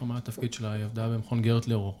 לא זוכר מה התפקיד שלה, היא עבדה במכון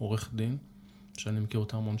גרטלר, עורך דין, שאני מכיר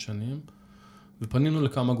אותה המון שנים. ופנינו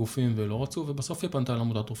לכמה גופים ולא רצו, ובסוף היא פנתה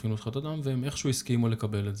לעמותת רופאים לזכויות אדם, והם איכשהו הסכימו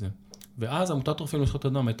לקבל את זה. ואז עמותת רופאים לזכויות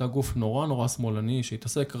אדם הייתה גוף נורא שמאלני,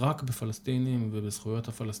 שהתעסק רק בפלסטינים ובזכויות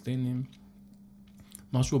הפלסטינים.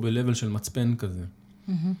 משהו בלבל של מצפן כזה,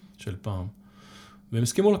 של פעם. והם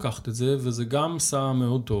הסכימו לקחת את זה, וזה גם עשה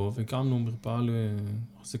מאוד טוב, הקמנו מרפאה,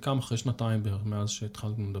 זה קם אחרי 2 בערך, מאז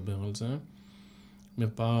שהתחלנו לדבר על זה.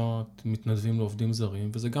 מרפאת מתנדבים לעובדים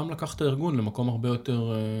זרים, וזה גם לקח את הארגון למקום הרבה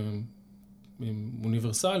יותר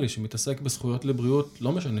אוניברסלי, שמתעסק בזכויות לבריאות,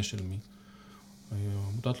 לא משנה של מי.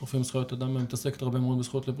 עמותת רופאים לזכויות אדם מתעסקת הרבה מאוד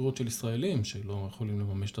בזכויות לבריאות של ישראלים, שלא יכולים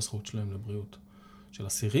לממש את הזכות שלהם לבריאות. של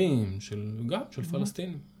אסירים, גם של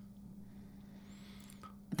פלסטינים.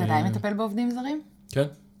 אתה עדיין מטפל בעובדים זרים? כן.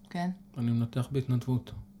 כן. אני מנתח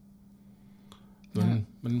בהתנדבות. ואני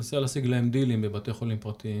מנסה להשיג להם דילים בבתי חולים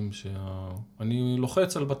פרטיים, אני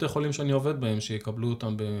לוחץ על בתי חולים שאני עובד בהם, שיקבלו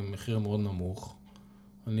אותם במחיר מאוד נמוך,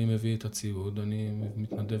 אני מביא את הציוד, אני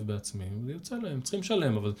מתנדב בעצמי, זה יוצא להם, צריכים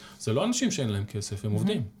לשלם, אבל זה לא אנשים שאין להם כסף, הם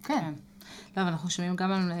עובדים. כן. לא, אבל אנחנו שומעים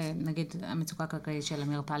גם על, נגיד, המצוקה הכלכלית של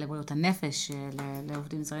המרפאה לבריאות הנפש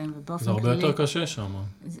לעובדים זרים, ובאופן זה כללי... הרבה יותר קשה שם.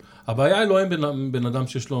 הבעיה היא לא עם בן אדם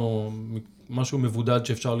שיש לו משהו מבודד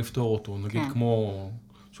שאפשר לפתור אותו, נגיד כמו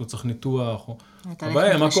שהוא צריך ניתוח.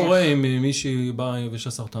 הבעיה, מה קורה אם מישהי באה ויש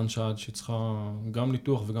לה סרטן שד, שצריכה גם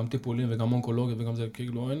ניתוח וגם טיפולים וגם אונקולוגיה וגם זה,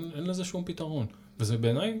 כאילו אין לזה שום פתרון. וזה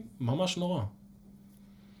בעיניי ממש נורא.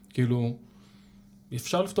 כאילו...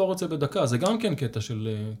 אפשר לפתור את זה בדקה, זה גם כן קטע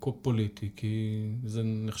של פוליטי, כי זה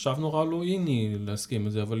נחשב נורא לא איני להסכים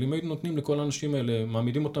את זה, אבל אם היינו נותנים לכל האנשים האלה,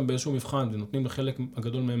 מעמידים אותם באיזשהו מבחן, ונותנים לחלק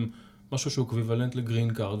הגדול מהם משהו שהוא אקוויוולנט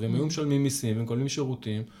לגרין קארד, והם היו משלמים מיסים, והם קולים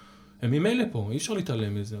שירותים, הם ממילא פה, אי אפשר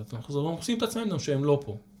להתעלם מזה, אנחנו עושים את עצמנו שהם לא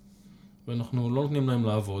פה, ואנחנו לא נותנים להם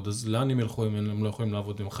לעבוד, אז לאן הם ילכו אם הם לא יכולים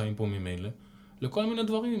לעבוד, הם חיים פה ממילא? לכל מיני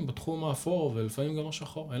דברים, בתחום האפור, ולפעמים גם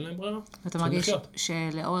השחור, אין להם ברירה. ואתה מרגיש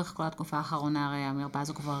שלאורך כל התקופה האחרונה, הרי המרפאה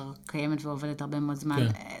הזו כבר קיימת ועובדת הרבה מאוד זמן,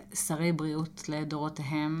 שרי בריאות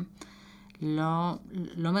לדורותיהם, לא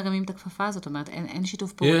מרימים את הכפפה הזאת, זאת אומרת, אין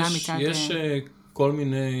שיתוף פעולה מצד...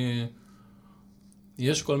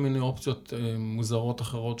 יש כל מיני אופציות מוזרות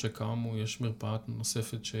אחרות שקמו, יש מרפאה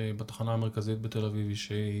נוספת שבתחנה המרכזית בתל אביב,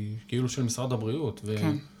 שהיא כאילו של משרד הבריאות,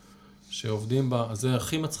 כן. שעובדים בה, זה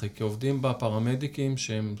הכי מצחיק, כי עובדים בה פרמדיקים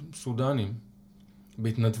שהם סודנים,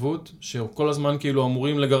 בהתנדבות, שכל הזמן כאילו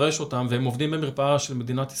אמורים לגרש אותם, והם עובדים במרפאה של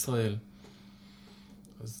מדינת ישראל.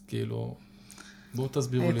 אז כאילו, בואו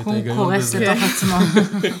תסבירו לי את ההיגיון קורס לתוך עצמו.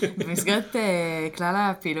 במסגרת כלל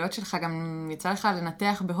הפעילויות שלך, גם יצא לך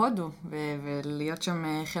לנתח בהודו, ולהיות שם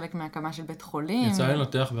חלק מהקמה של בית חולים. יצא לי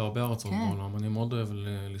לנתח בהרבה ארצות בעולם, אני מאוד אוהב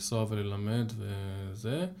לנסוע וללמד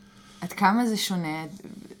וזה. עד כמה זה שונה?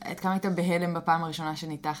 עד כמה היית בהלם בפעם הראשונה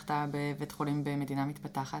שניתחת בבית חולים במדינה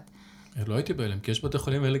מתפתחת? לא הייתי בהלם, כי יש בתי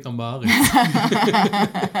חולים האלה גם בארץ.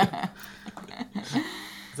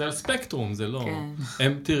 זה על ספקטרום, זה לא...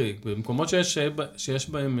 תראי, במקומות שיש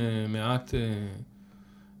בהם מעט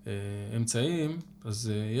אמצעים,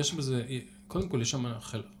 אז יש בזה... קודם כל, יש שם...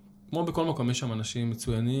 כמו בכל מקום, יש שם אנשים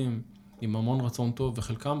מצוינים, עם המון רצון טוב,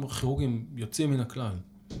 וחלקם כירורגים יוצאים מן הכלל,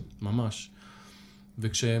 ממש.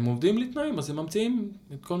 וכשהם עובדים לתנאים, אז הם ממציאים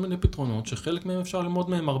את כל מיני פתרונות, שחלק מהם אפשר ללמוד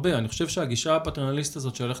מהם הרבה. אני חושב שהגישה הפטרנליסטית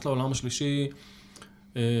הזאת שהולכת לעולם השלישי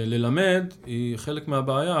ללמד, היא חלק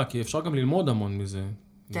מהבעיה, כי אפשר גם ללמוד המון מזה.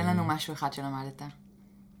 תן לנו משהו אחד שלמדת.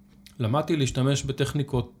 למדתי להשתמש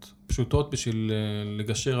בטכניקות פשוטות בשביל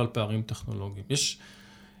לגשר על פערים טכנולוגיים.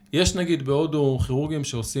 יש נגיד בהודו כירורגים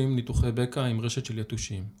שעושים ניתוחי בקע עם רשת של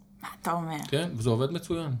יתושים. מה אתה אומר? כן, וזה עובד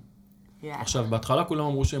מצוין. עכשיו, בהתחלה כולם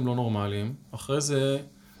אמרו שהם לא נורמליים, אחרי זה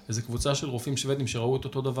איזו קבוצה של רופאים שוודים שראו את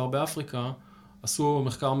אותו דבר באפריקה, עשו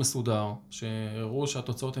מחקר מסודר, שהראו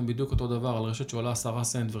שהתוצאות הן בדיוק אותו דבר, על רשת שעולה 10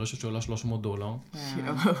 סנט ורשת שעולה $300.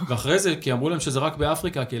 ואחרי זה, כי אמרו להם שזה רק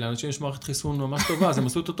באפריקה, כי לאנשים יש מערכת חיסון ממש טובה, אז הם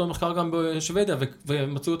עשו את אותו מחקר גם בשוודיה,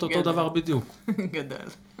 ומצאו את אותו דבר בדיוק. גדול.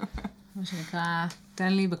 מה שנקרא,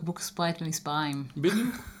 תן לי בקבוק ספרייט במספריים.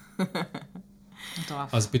 בדיוק.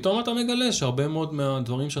 מטורף. אז פתאום אתה מגלה שהרבה מאוד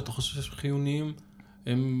מהדברים שאתה חושב שחיוניים,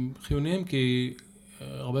 הם חיוניים כי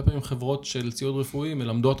הרבה פעמים חברות של ציוד רפואי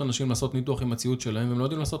מלמדות אנשים לעשות ניתוח עם הציוד שלהם, והם לא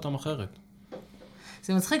יודעים לעשות אותם אחרת.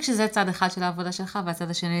 זה מצחיק שזה צד אחד של העבודה שלך, והצד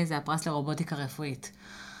השני זה הפרס לרובוטיקה רפואית.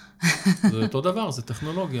 זה אותו דבר, זה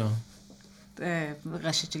טכנולוגיה.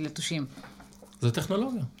 רשת של יתושים. זה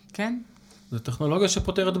טכנולוגיה. כן? זה טכנולוגיה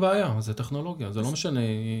שפותרת בעיה, זה טכנולוגיה. זה לא משנה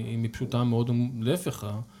אם היא פשוטה מאוד, להפך.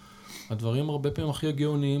 הדברים הרבה פעמים הכי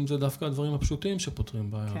הגיוניים זה דווקא הדברים הפשוטים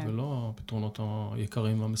שפותרים בעיה, כן. ולא הפתרונות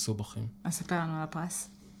היקרים והמסובכים. אז ספר לנו על הפרס.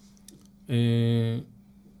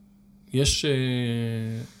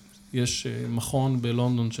 יש מכון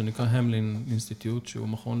בלונדון שנקרא המלין אינסטיטוט, שהוא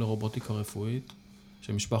מכון לרובוטיקה רפואית,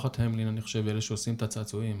 שמשפחת המלין, אני חושב, אלה שעושים את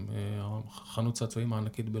הצעצועים, החנות צעצועים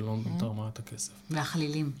הענקית בלונדון תרמה את הכסף.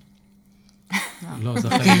 והחלילים. לא, זה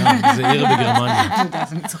חלילה, זה עיר בגרמניה. אתה יודע,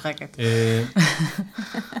 אני צוחקת.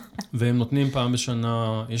 והם נותנים פעם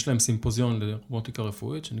בשנה, יש להם סימפוזיון לרובוטיקה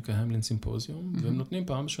רפואית, שנקרא המלין סימפוזיום, והם נותנים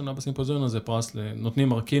פעם בשנה בסימפוזיון הזה פרס,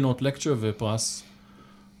 נותנים keynote lecture ופרס,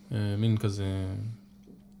 מין כזה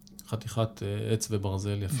חתיכת עץ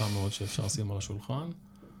וברזל יפה מאוד שאפשר לשים על השולחן.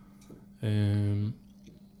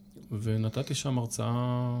 ונתתי שם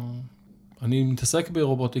הרצאה, אני מתעסק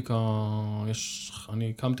ברובוטיקה, אני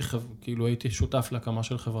הקמתי, כאילו הייתי שותף להקמה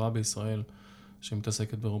של חברה בישראל,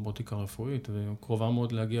 שמתעסקת ברובוטיקה רפואית, וקרובה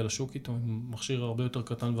מאוד להגיע לשוק איתו, עם מכשיר הרבה יותר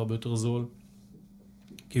קטן והרבה יותר זול,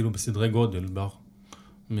 כאילו בסדרי גודל,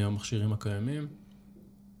 מהמכשירים הקיימים.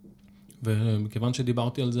 ומכיוון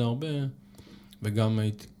שדיברתי על זה הרבה, וגם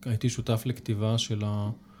הייתי שותף לכתיבה של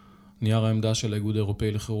נייר העמדה של האיגוד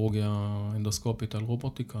האירופאי לכירורגיה אנדוסקופית על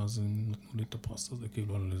רובוטיקה, אז נתנו לי את הפרס הזה,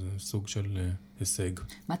 כאילו על איזה סוג של הישג.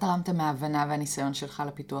 מה תרמת מההבנה והניסיון שלך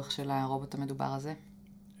לפיתוח של הרובוט המדובר הזה?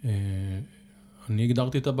 אני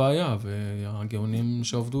הגדרתי את הבעיה, והגאונים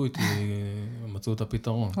שעובדו איתי מצאו את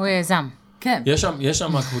הפתרון. הוא יזם. כן. יש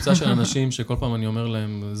שם קבוצה של אנשים שכל פעם אני אומר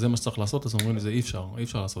להם, זה מה שצריך לעשות, אז אומרים לי, זה אי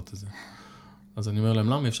אפשר לעשות את זה. אז אני אומר להם,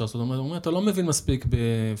 למה אי אפשר לעשות? הוא אומר, אתה לא מבין מספיק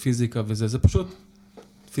בפיזיקה וזה, זה פשוט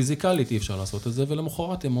פיזיקלית אי אפשר לעשות את זה,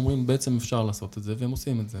 ולמחרת הם אומרים, בעצם אפשר לעשות את זה, והם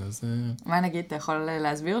עושים את זה. אז... מה נגיד, אתה יכול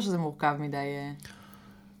להסביר או שזה מורכב מדי?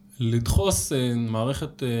 לדחוס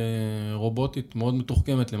מערכת רובוטית מאוד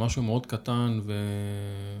מתוחכמת למשהו מאוד קטן,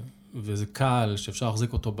 וזה קל, שאפשר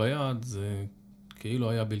להחזיק אותו ביד, זה כאילו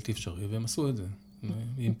היה בלתי אפשרי, והם עשו את זה.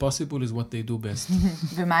 Impossible is what they do best.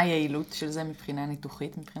 ומה היעילות של זה מבחינה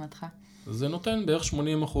ניתוחית, מבחינתך? זה נותן בערך 80%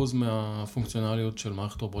 מהפונקציונליות של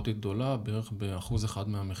מערכת רובוטית גדולה, בערך ב1%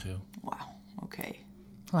 מהמחיר. וואו, אוקיי.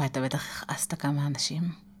 וואי, אתה בטח הכעסת כמה אנשים.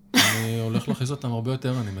 אני הולך להכניס אותם הרבה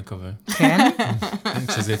יותר, אני מקווה. כן?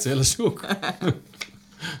 כשזה יצא לשוק.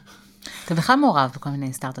 אתה בכלל מעורב בכל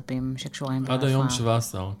מיני סטארט-אפים שקשורים ברפואה. עד היום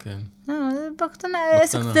 17, כן. זה בקטנה,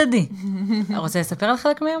 עסק צדדי. אתה רוצה לספר על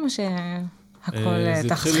חלק מהם או שהכל תחת חיסיון?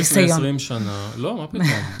 זה התחיל לפני 20 שנה. לא, מה פתאום.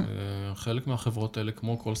 חלק מהחברות האלה,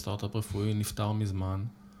 כמו כל סטארט-אפ רפואי, נפטר מזמן.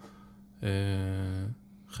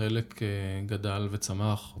 חלק גדל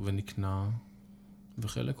וצמח ונקנה,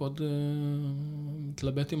 וחלק עוד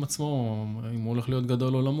מתלבט עם עצמו, אם הוא הולך להיות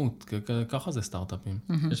גדול או למות. ככה זה סטארט-אפים.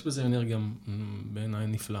 יש בזה אנרגיה בעיניי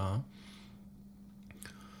נפלאה.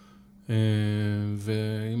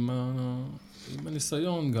 ועם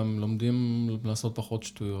הניסיון גם לומדים לעשות פחות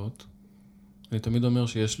שטויות. אני תמיד אומר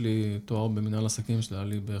שיש לי תואר במנהל עסקים שלה,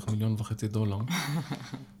 לי בערך $1.5 מיליון.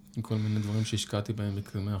 עם כל מיני דברים שהשקעתי בהם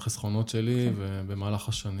מהחסכונות שלי, ובמהלך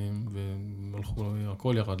השנים,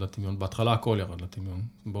 הכל ירד לטמיון. בהתחלה הכל ירד לטמיון,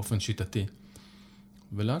 באופן שיטתי.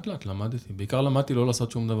 ולאט לאט למדתי. בעיקר למדתי לא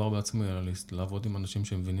לעשות שום דבר בעצמי, אלא לעבוד עם אנשים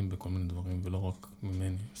שמבינים בכל מיני דברים, ולא רק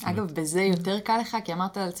ממני. אגב, בזה יותר קל לך, כי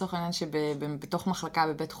אמרת לצורך העניין שבתוך מחלקה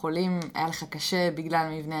בבית חולים, היה לך קשה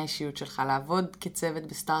בגלל מבנה האישיות שלך. לעבוד כצוות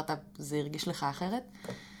בסטארט-אפ, זה הרגיש לך אחרת?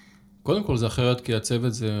 קודם כל זה אחרת, כי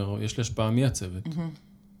הצוות יש לי השפעה מהצוות.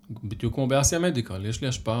 בדיוק כמו באסיה מדיקל, יש לי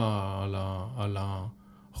השפעה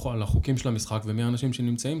על החוקים של המשחק, ומי האנשים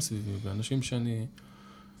שנמצאים סביבי, ואנשים שאני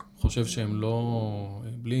חושב שהם לא,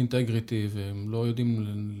 בלי אינטגריטי, והם לא יודעים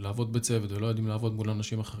לעבוד בצוות, ולא יודעים לעבוד מול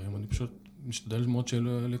אנשים אחרים. אני פשוט משתדל מאוד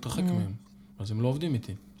להתרחק מהם. אז הם לא עובדים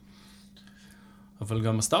איתי. אבל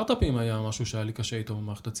גם הסטארט-אפים היה משהו שהיה לי קשה איתו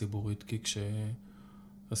במערכת הציבורית, כי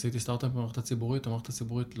כשעשיתי סטארט-אפ במערכת הציבורית, המערכת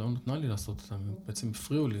הציבורית לא נתנה לי לעשות אותם, הם בעצם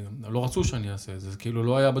הפריעו לי, לא רצו שאני אעשה את זה, זה כאילו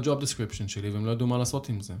לא היה בג'וב דסקריפשן שלי, והם לא ידעו מה לעשות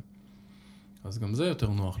עם זה. אז גם זה יותר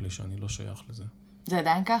נוח לי שאני לא שייך לזה. זה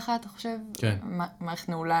עדיין ככה, אתה חושב? כן. מערכת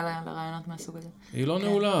נעולה לרעיונות מהסוג הזה? היא לא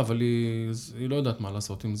נעולה, אבל היא לא יודעת מה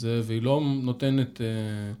לעשות עם זה, והיא לא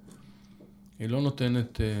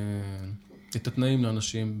נותנת את התנאים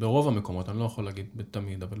לאנשים, ברוב המקומות, אני לא יכול להגיד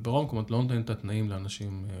תמיד, אבל ברוב המקומות לא נותנת את התנאים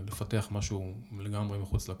לאנשים לפתח משהו לגמרי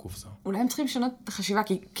מחוץ לקופסה. אולי הם צריכים לשנות את החשיבה,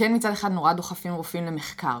 כי כן מצד אחד נורא דוחפים רופאים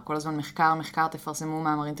למחקר, כל הזמן מחקר, תפרסמו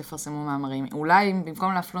מאמרים. אולי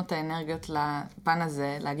במקום להפנות את האנרגיות לפן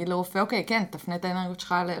הזה, להגיד לרופא, אוקיי, כן, תפנה את האנרגיות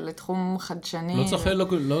שלך לתחום חדשני.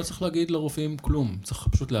 לא צריך להגיד לרופאים כלום, צריך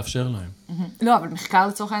פשוט לאפשר להם. לא, אבל מחקר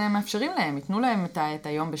לצורך העניין מאפשרים להם, ייתנו להם את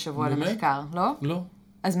היום בשבוע למחקר, לא? לא.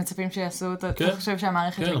 אז מצפים שיעשו אותו, אתה חושב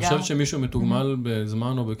שהמערכת כן, אני חושב שמישהו מתוגמל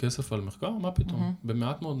בזמן או בכסף על מחקר, מה פתאום?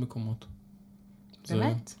 במעט מאוד מקומות.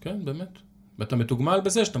 באמת? כן, באמת. ואתה מתוגמל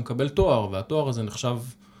בזה שאתה מקבל תואר, והתואר הזה נחשב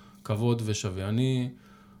כבוד ושווה. אני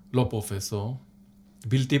לא פרופסור,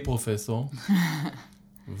 בלתי פרופסור,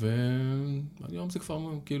 והיום זה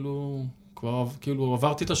כבר כאילו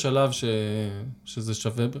עברתי את השלב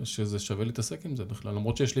שזה שווה להתעסק עם זה בכלל,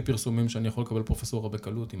 למרות שיש לי פרסומים שאני יכול לקבל פרופסורה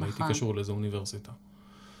בקלות, אם הייתי קשור לאיזו אוניברסיטה.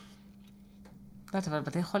 לא, אבל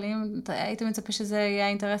בתי חולים, היית מצפה שזה יהיה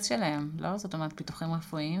האינטרס שלהם, לא? זאת אומרת, פיתוחים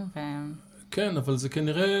רפואיים כן, אבל זה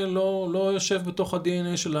כנראה לא יושב בתוך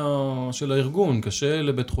ה-DNA של הארגון. קשה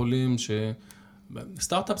לבית חולים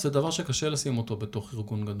סטארט-אפ זה דבר שקשה לשים אותו בתוך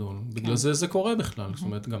ארגון גדול. בגלל זה קורה בכלל. זאת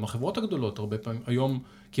אומרת, גם החברות הגדולות הרבה פעמים, היום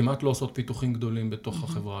כמעט לא עושות פיתוחים גדולים בתוך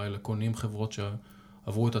החברה האלה, קונים חברות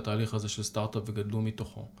שעברו את התהליך הזה של סטארט-אפ וגדלו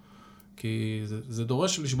מתוכו. כי זה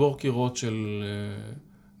דורש לשבור קירות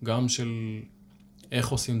גם של איך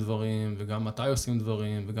עושים דברים, וגם מתי עושים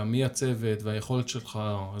דברים, וגם מי הצוות, והיכולת שלך,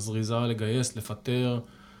 הזריזה לגייס, לפטר,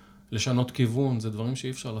 לשנות כיוון, זה דברים שאי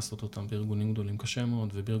אפשר לעשות אותם בארגונים גדולים, קשה מאוד,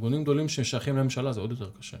 ובארגונים גדולים ששייכים לממשלה זה עוד יותר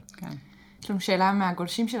קשה. כן. יש לנו שאלה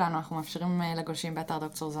מהגולשים שלנו, אנחנו מאפשרים לגולשים באתר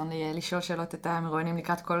דוקטור זון לשאול שאלות את המרואיינים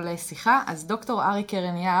לקראת כל שיחה. אז דוקטור ארי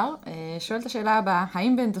קרן יער שואל את השאלה הבאה,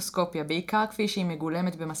 האם באנדוסקופיה, בעיקר כפי שהיא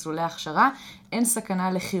מגולמת במסלולי הכשרה, אין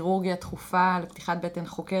סכנה לכירורגיה דחופה, לפתיחת בטן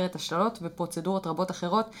חוקרת, השתלות ופרוצדורות רבות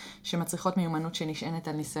אחרות שמצריכות מיומנות שנשענת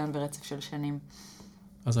על ניסיון ורצף של שנים?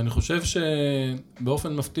 אז אני חושב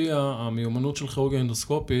שבאופן מפתיע, המיומנות של כירורגיה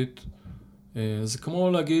אנדוסקופית, זה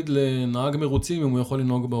כמו להגיד לנהג מרוצים אם הוא יכול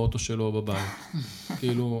לנהוג באוטו שלו בבית.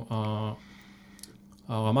 כאילו,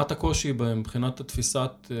 הרמת הקושי מבחינת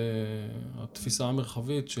התפיסה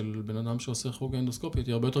המרחבית של בן אדם שעושה כירורגיה אנדוסקופית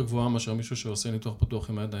היא הרבה יותר גבוהה מאשר מישהו שעושה ניתוח פתוח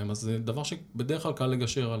עם הידיים. אז זה דבר שבדרך כלל קל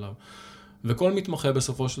לגשר עליו. וכל מתמחה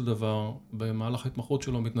בסופו של דבר, במהלך ההתמחות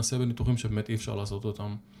שלו, מתנסה בניתוחים שבאמת אי אפשר לעשות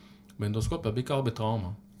אותם באנדוסקופיה, בעיקר בטראומה.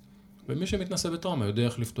 ומי שמתנסה בטראומה יודע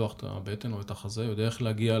איך לפתוח את הבטן או את החזה, יודע איך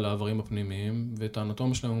להגיע לעברים הפנימיים, ואת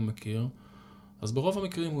האנטומיה שלהם הוא מכיר. אז ברוב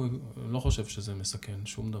המקרים הוא לא חושב שזה מסכן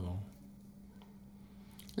שום דבר.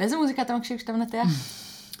 לאיזה מוזיקה אתה מקשיב כשאתה מנתח?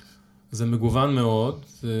 זה מגוון מאוד,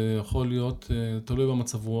 זה יכול להיות תלוי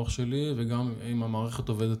במצב רוח שלי, וגם אם המערכת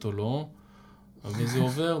עובדת או לא. אבל זה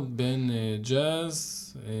עובר בין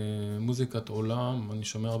ג'אז, מוזיקת עולם, אני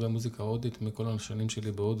שומע הרבה מוזיקה הודית מכל השנים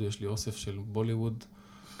שלי בהודו, יש לי אוסף של בוליווד,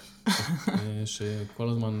 שכל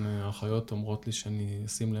הזמן האחיות אומרות לי שאני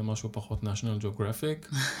אשים להם משהו פחות national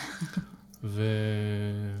geographic,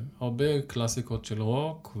 והרבה קלאסיקות של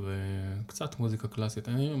רוק, וקצת מוזיקה קלאסית.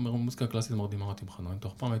 מוזיקה קלאסית מרדימה אותי בחנון,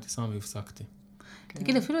 תוך פעם הייתי שם והפסקתי.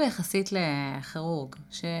 תגיד, אפילו יחסית לכירורג,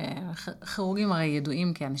 שכירורגים הרי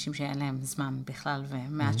ידועים כאנשים שאין להם זמן בכלל,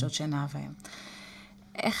 ומעט שעות שינה,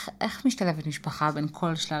 איך משתלבת משפחה בין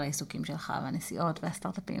כל שלל העיסוקים שלך, והנסיעות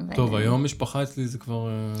והסטארט-אפים? טוב, היום משפחה אצלי זה כבר...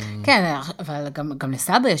 כן, אבל גם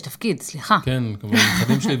לסבא יש תפקיד, סליחה. כן, כמו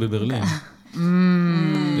הנכדים שלי בברלין.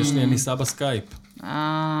 אני סבא סקייפ.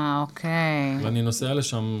 אוקיי. ואני נוסע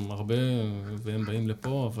לשם הרבה, והם באים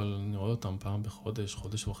לפה, אבל אני רואה אותם פעם בחודש,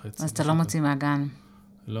 חודש וחצי. אז אתה לא מוציא מהגן?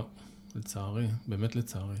 לא, לצערי, באמת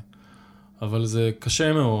לצערי. אבל זה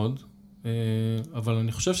קשה מאוד, אבל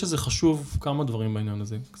אני חושב שזה חשוב כמה דברים בעניין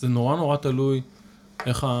הזה. זה נורא נורא תלוי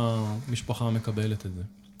איך המשפחה מקבלת את זה.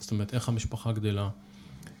 זאת אומרת, איך המשפחה גדלה.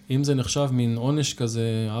 אם זה נחשב מין עונש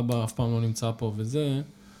כזה, אבא אף פעם לא נמצא פה וזה,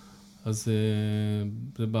 אז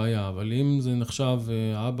זה בעיה. אבל אם זה נחשב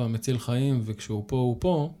אבא מציל חיים וכשהוא פה הוא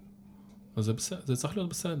פה, אז זה צריך להיות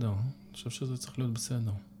בסדר. אני חושב שזה צריך להיות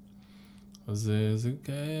בסדר. אז זה...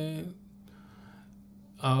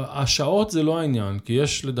 השעות זה לא העניין, כי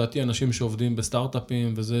יש לדעתי אנשים שעובדים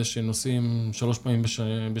בסטארט-אפים וזה שנוסעים 3 פעמים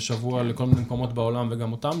בשבוע לכל מיני מקומות בעולם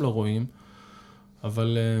וגם אותם לא רואים,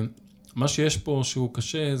 אבל מה שיש פה שהוא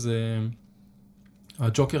קשה זה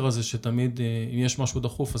הג'וקר הזה שתמיד אם יש משהו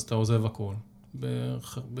דחוף אז אתה עוזב הכל.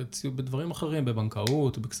 בדברים אחרים,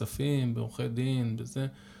 בבנקאות, בכספים, בעורכי דין, בזה,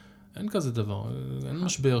 אין כזה דבר. אין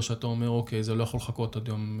משבר שאתה אומר אוקיי, זה לא יכול לחכות עד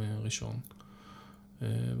יום ראשון.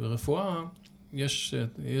 ברפואה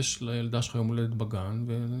יש לילדה שלך יום הולדת בגן,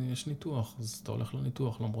 ויש ניתוח, אז אתה הולך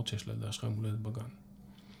לניתוח, למרות שיש לילדה שלך יום הולדת בגן.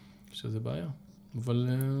 שזה בעיה, אבל...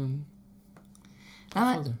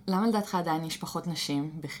 למה לדעתך עדיין יש פחות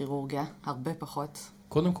נשים בכירורגיה? הרבה פחות.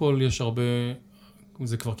 קודם כל יש הרבה,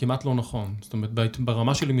 זה כבר כמעט לא נכון. זאת אומרת,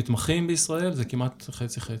 ברמה שלי מתמחים בישראל, זה כמעט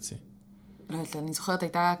חצי-חצי. לא יודעת, אני זוכרת,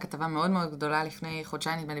 הייתה כתבה מאוד מאוד גדולה לפני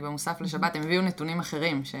חודשיים, נדמה לי במוסף לשבת, הם הביאו נתונים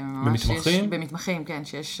אחרים, שממש במתמחים? במתמחים, כן,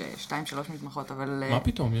 שיש 2-3 מתמחות, אבל... מה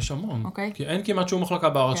פתאום? יש המון. אוקיי. כי אין כמעט שום מחלקה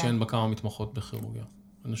בארץ שאין בה כמה מתמחות בכירורגיה.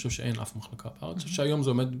 אני חושב שאין אף מחלקה בארץ. אני חושב שהיום זה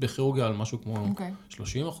עומד בכירורגיה על משהו כמו 30%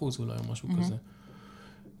 אולי, או משהו כזה.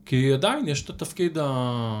 כי עדיין יש את התפקיד,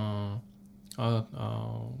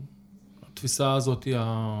 התפיסה הזאת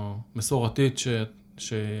המסורתית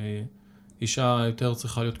שאישה יותר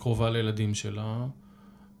צריכה להיות קרובה לילדים שלה,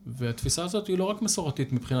 והתפיסה הזאת היא לא רק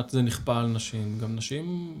מסורתית מבחינת זה נכפה על נשים, גם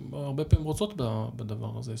נשים הרבה פעמים רוצות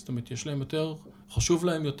בדבר הזה, זאת אומרת יש להם יותר, חשוב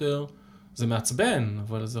להם יותר, זה מעצבן,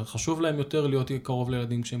 אבל זה חשוב להם יותר להיות קרוב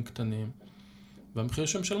לילדים כשהם קטנים, והמחיר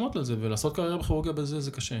שהן משלמות על זה, ולעשות קריירה בכירורגיה בזה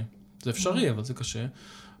זה קשה. זה אפשרי, אבל זה קשה.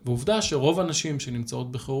 ועובדה שרוב הנשים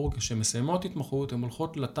שנמצאות בכירורגיה, שמסיימות התמחות, הן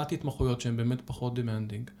הולכות לתת התמחויות שהן באמת פחות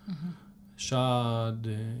demanding. שד,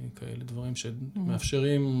 כאלה דברים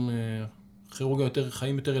שמאפשרים כירורגיה יותר,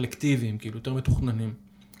 חיים יותר אלקטיביים, כאילו יותר מתוכננים.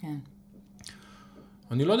 כן.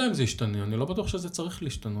 אני לא יודע אם זה ישתנה, אני לא בטוח שזה צריך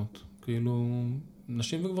להשתנות. כאילו,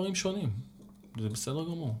 נשים וגברים שונים. זה בסדר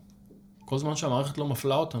גמור. כל זמן שהמערכת לא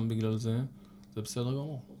מפלה אותם בגלל זה, זה בסדר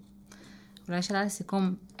גמור. אולי שאלה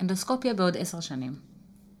לסיכום, אנדוסקופיה בעוד 10 שנים.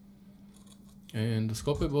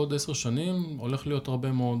 אנדוסקופיה בעוד 10 שנים הולך להיות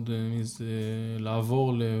הרבה מאוד מזה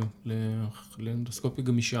לעבור לאנדוסקופיה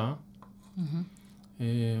גמישה.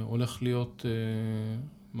 הולך להיות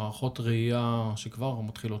מערכות ראייה שכבר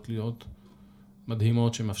מתחילות להיות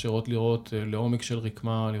מדהימות, שמאפשרות לראות לעומק של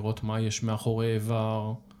רקמה, לראות מה יש מאחורי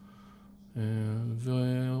איבר,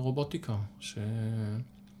 ורובוטיקה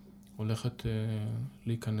שהולכת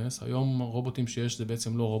להיכנס. היום הרובוטים שיש זה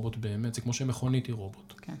בעצם לא רובוט באמת, זה כמו שמכונית היא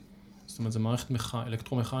רובוט. כן. זאת אומרת, זו מערכת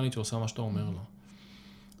אלקטרומכנית שעושה מה שאתה אומר לה.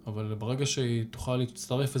 אבל ברגע שהיא תוכל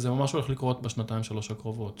להצטרף, וזה ממש הולך לקרות בשנתיים-שלוש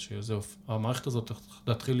הקרובות, שהמערכת הזאת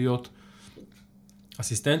תתחיל להיות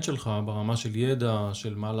אסיסטנט שלך ברמה של ידע,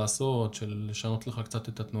 של מה לעשות, של לשנות לך קצת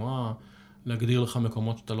את התנועה, להגדיר לך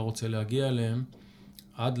מקומות שאתה לא רוצה להגיע אליהם,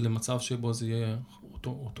 עד למצב שבו זה יהיה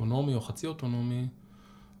אוטונומי או חצי אוטונומי,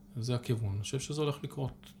 זה הכיוון. אני חושב שזה הולך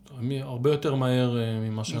לקרות הרבה יותר מהר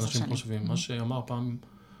ממה שאנשים חושבים. מה שאמר פעם,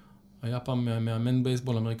 היה פעם מאמן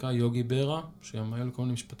בייסבול אמריקאי, יוגי ברה, שהיה לו כל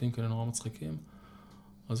מיני משפטים כאלה נורא מצחיקים,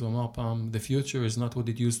 אז הוא אמר פעם, The future is not what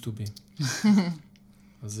it used to be.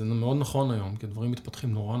 אז זה מאוד נכון היום, כי דברים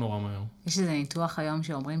מתפתחים נורא נורא מהר. יש איזה ניתוח היום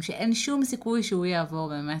שאומרים שאין שום סיכוי שהוא יעבור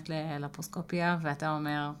באמת ללפרוסקופיה, ואתה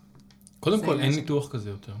אומר... קודם כל, אין ניתוח כזה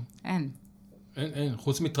יותר. אין. אין.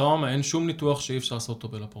 חוץ מטראומה, אין שום ניתוח שאי אפשר לעשות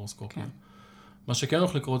אותו בלפרוסקופיה. מה שכן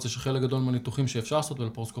הולך לקרות זה שחלק גדול מהניתוחים שאפשר לעשות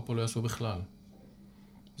בלפרוסקופיה לא יעשו בכלל.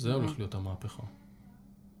 זה הולך להיות המהפכה.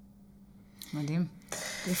 מדהים.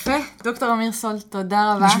 יפה. דוקטור אמיר סול,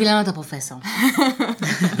 תודה רבה. בשבילנו אתה פרופסור.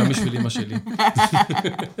 גם בשביל אמא שלי.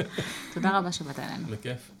 תודה רבה שבאת אלינו.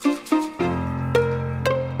 בכיף.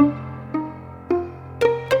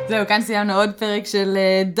 זהו, כאן סיימנו עוד פרק של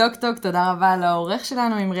דוקטוק. תודה רבה לעורך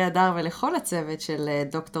שלנו, אמרי אדר, ולכל הצוות של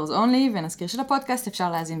דוקטורס אונלי, ונזכיר של הפודקאסט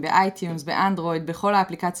אפשר להזין באייטיונס, באנדרואיד, בכל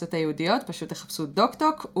האפליקציות היהודיות, פשוט תחפשו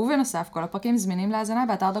דוקטוק, ובנוסף כל הפרקים זמינים להאזנה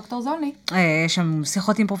באתר דוקטורס אונלי. יש שם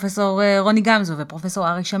שיחות עם פרופסור רוני גמזו, ופרופסור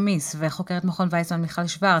ארי שמיס, וחוקרת מכון ויצמן מיכל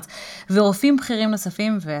שוורץ, ורופאים בכירים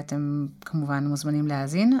נוספים, ואתם כמובן מוזמנים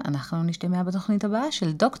להאזין. אנחנו נשתמע בתוכנית הבאה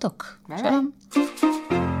של דוקטוק. ביי שלום.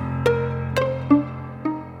 ביי.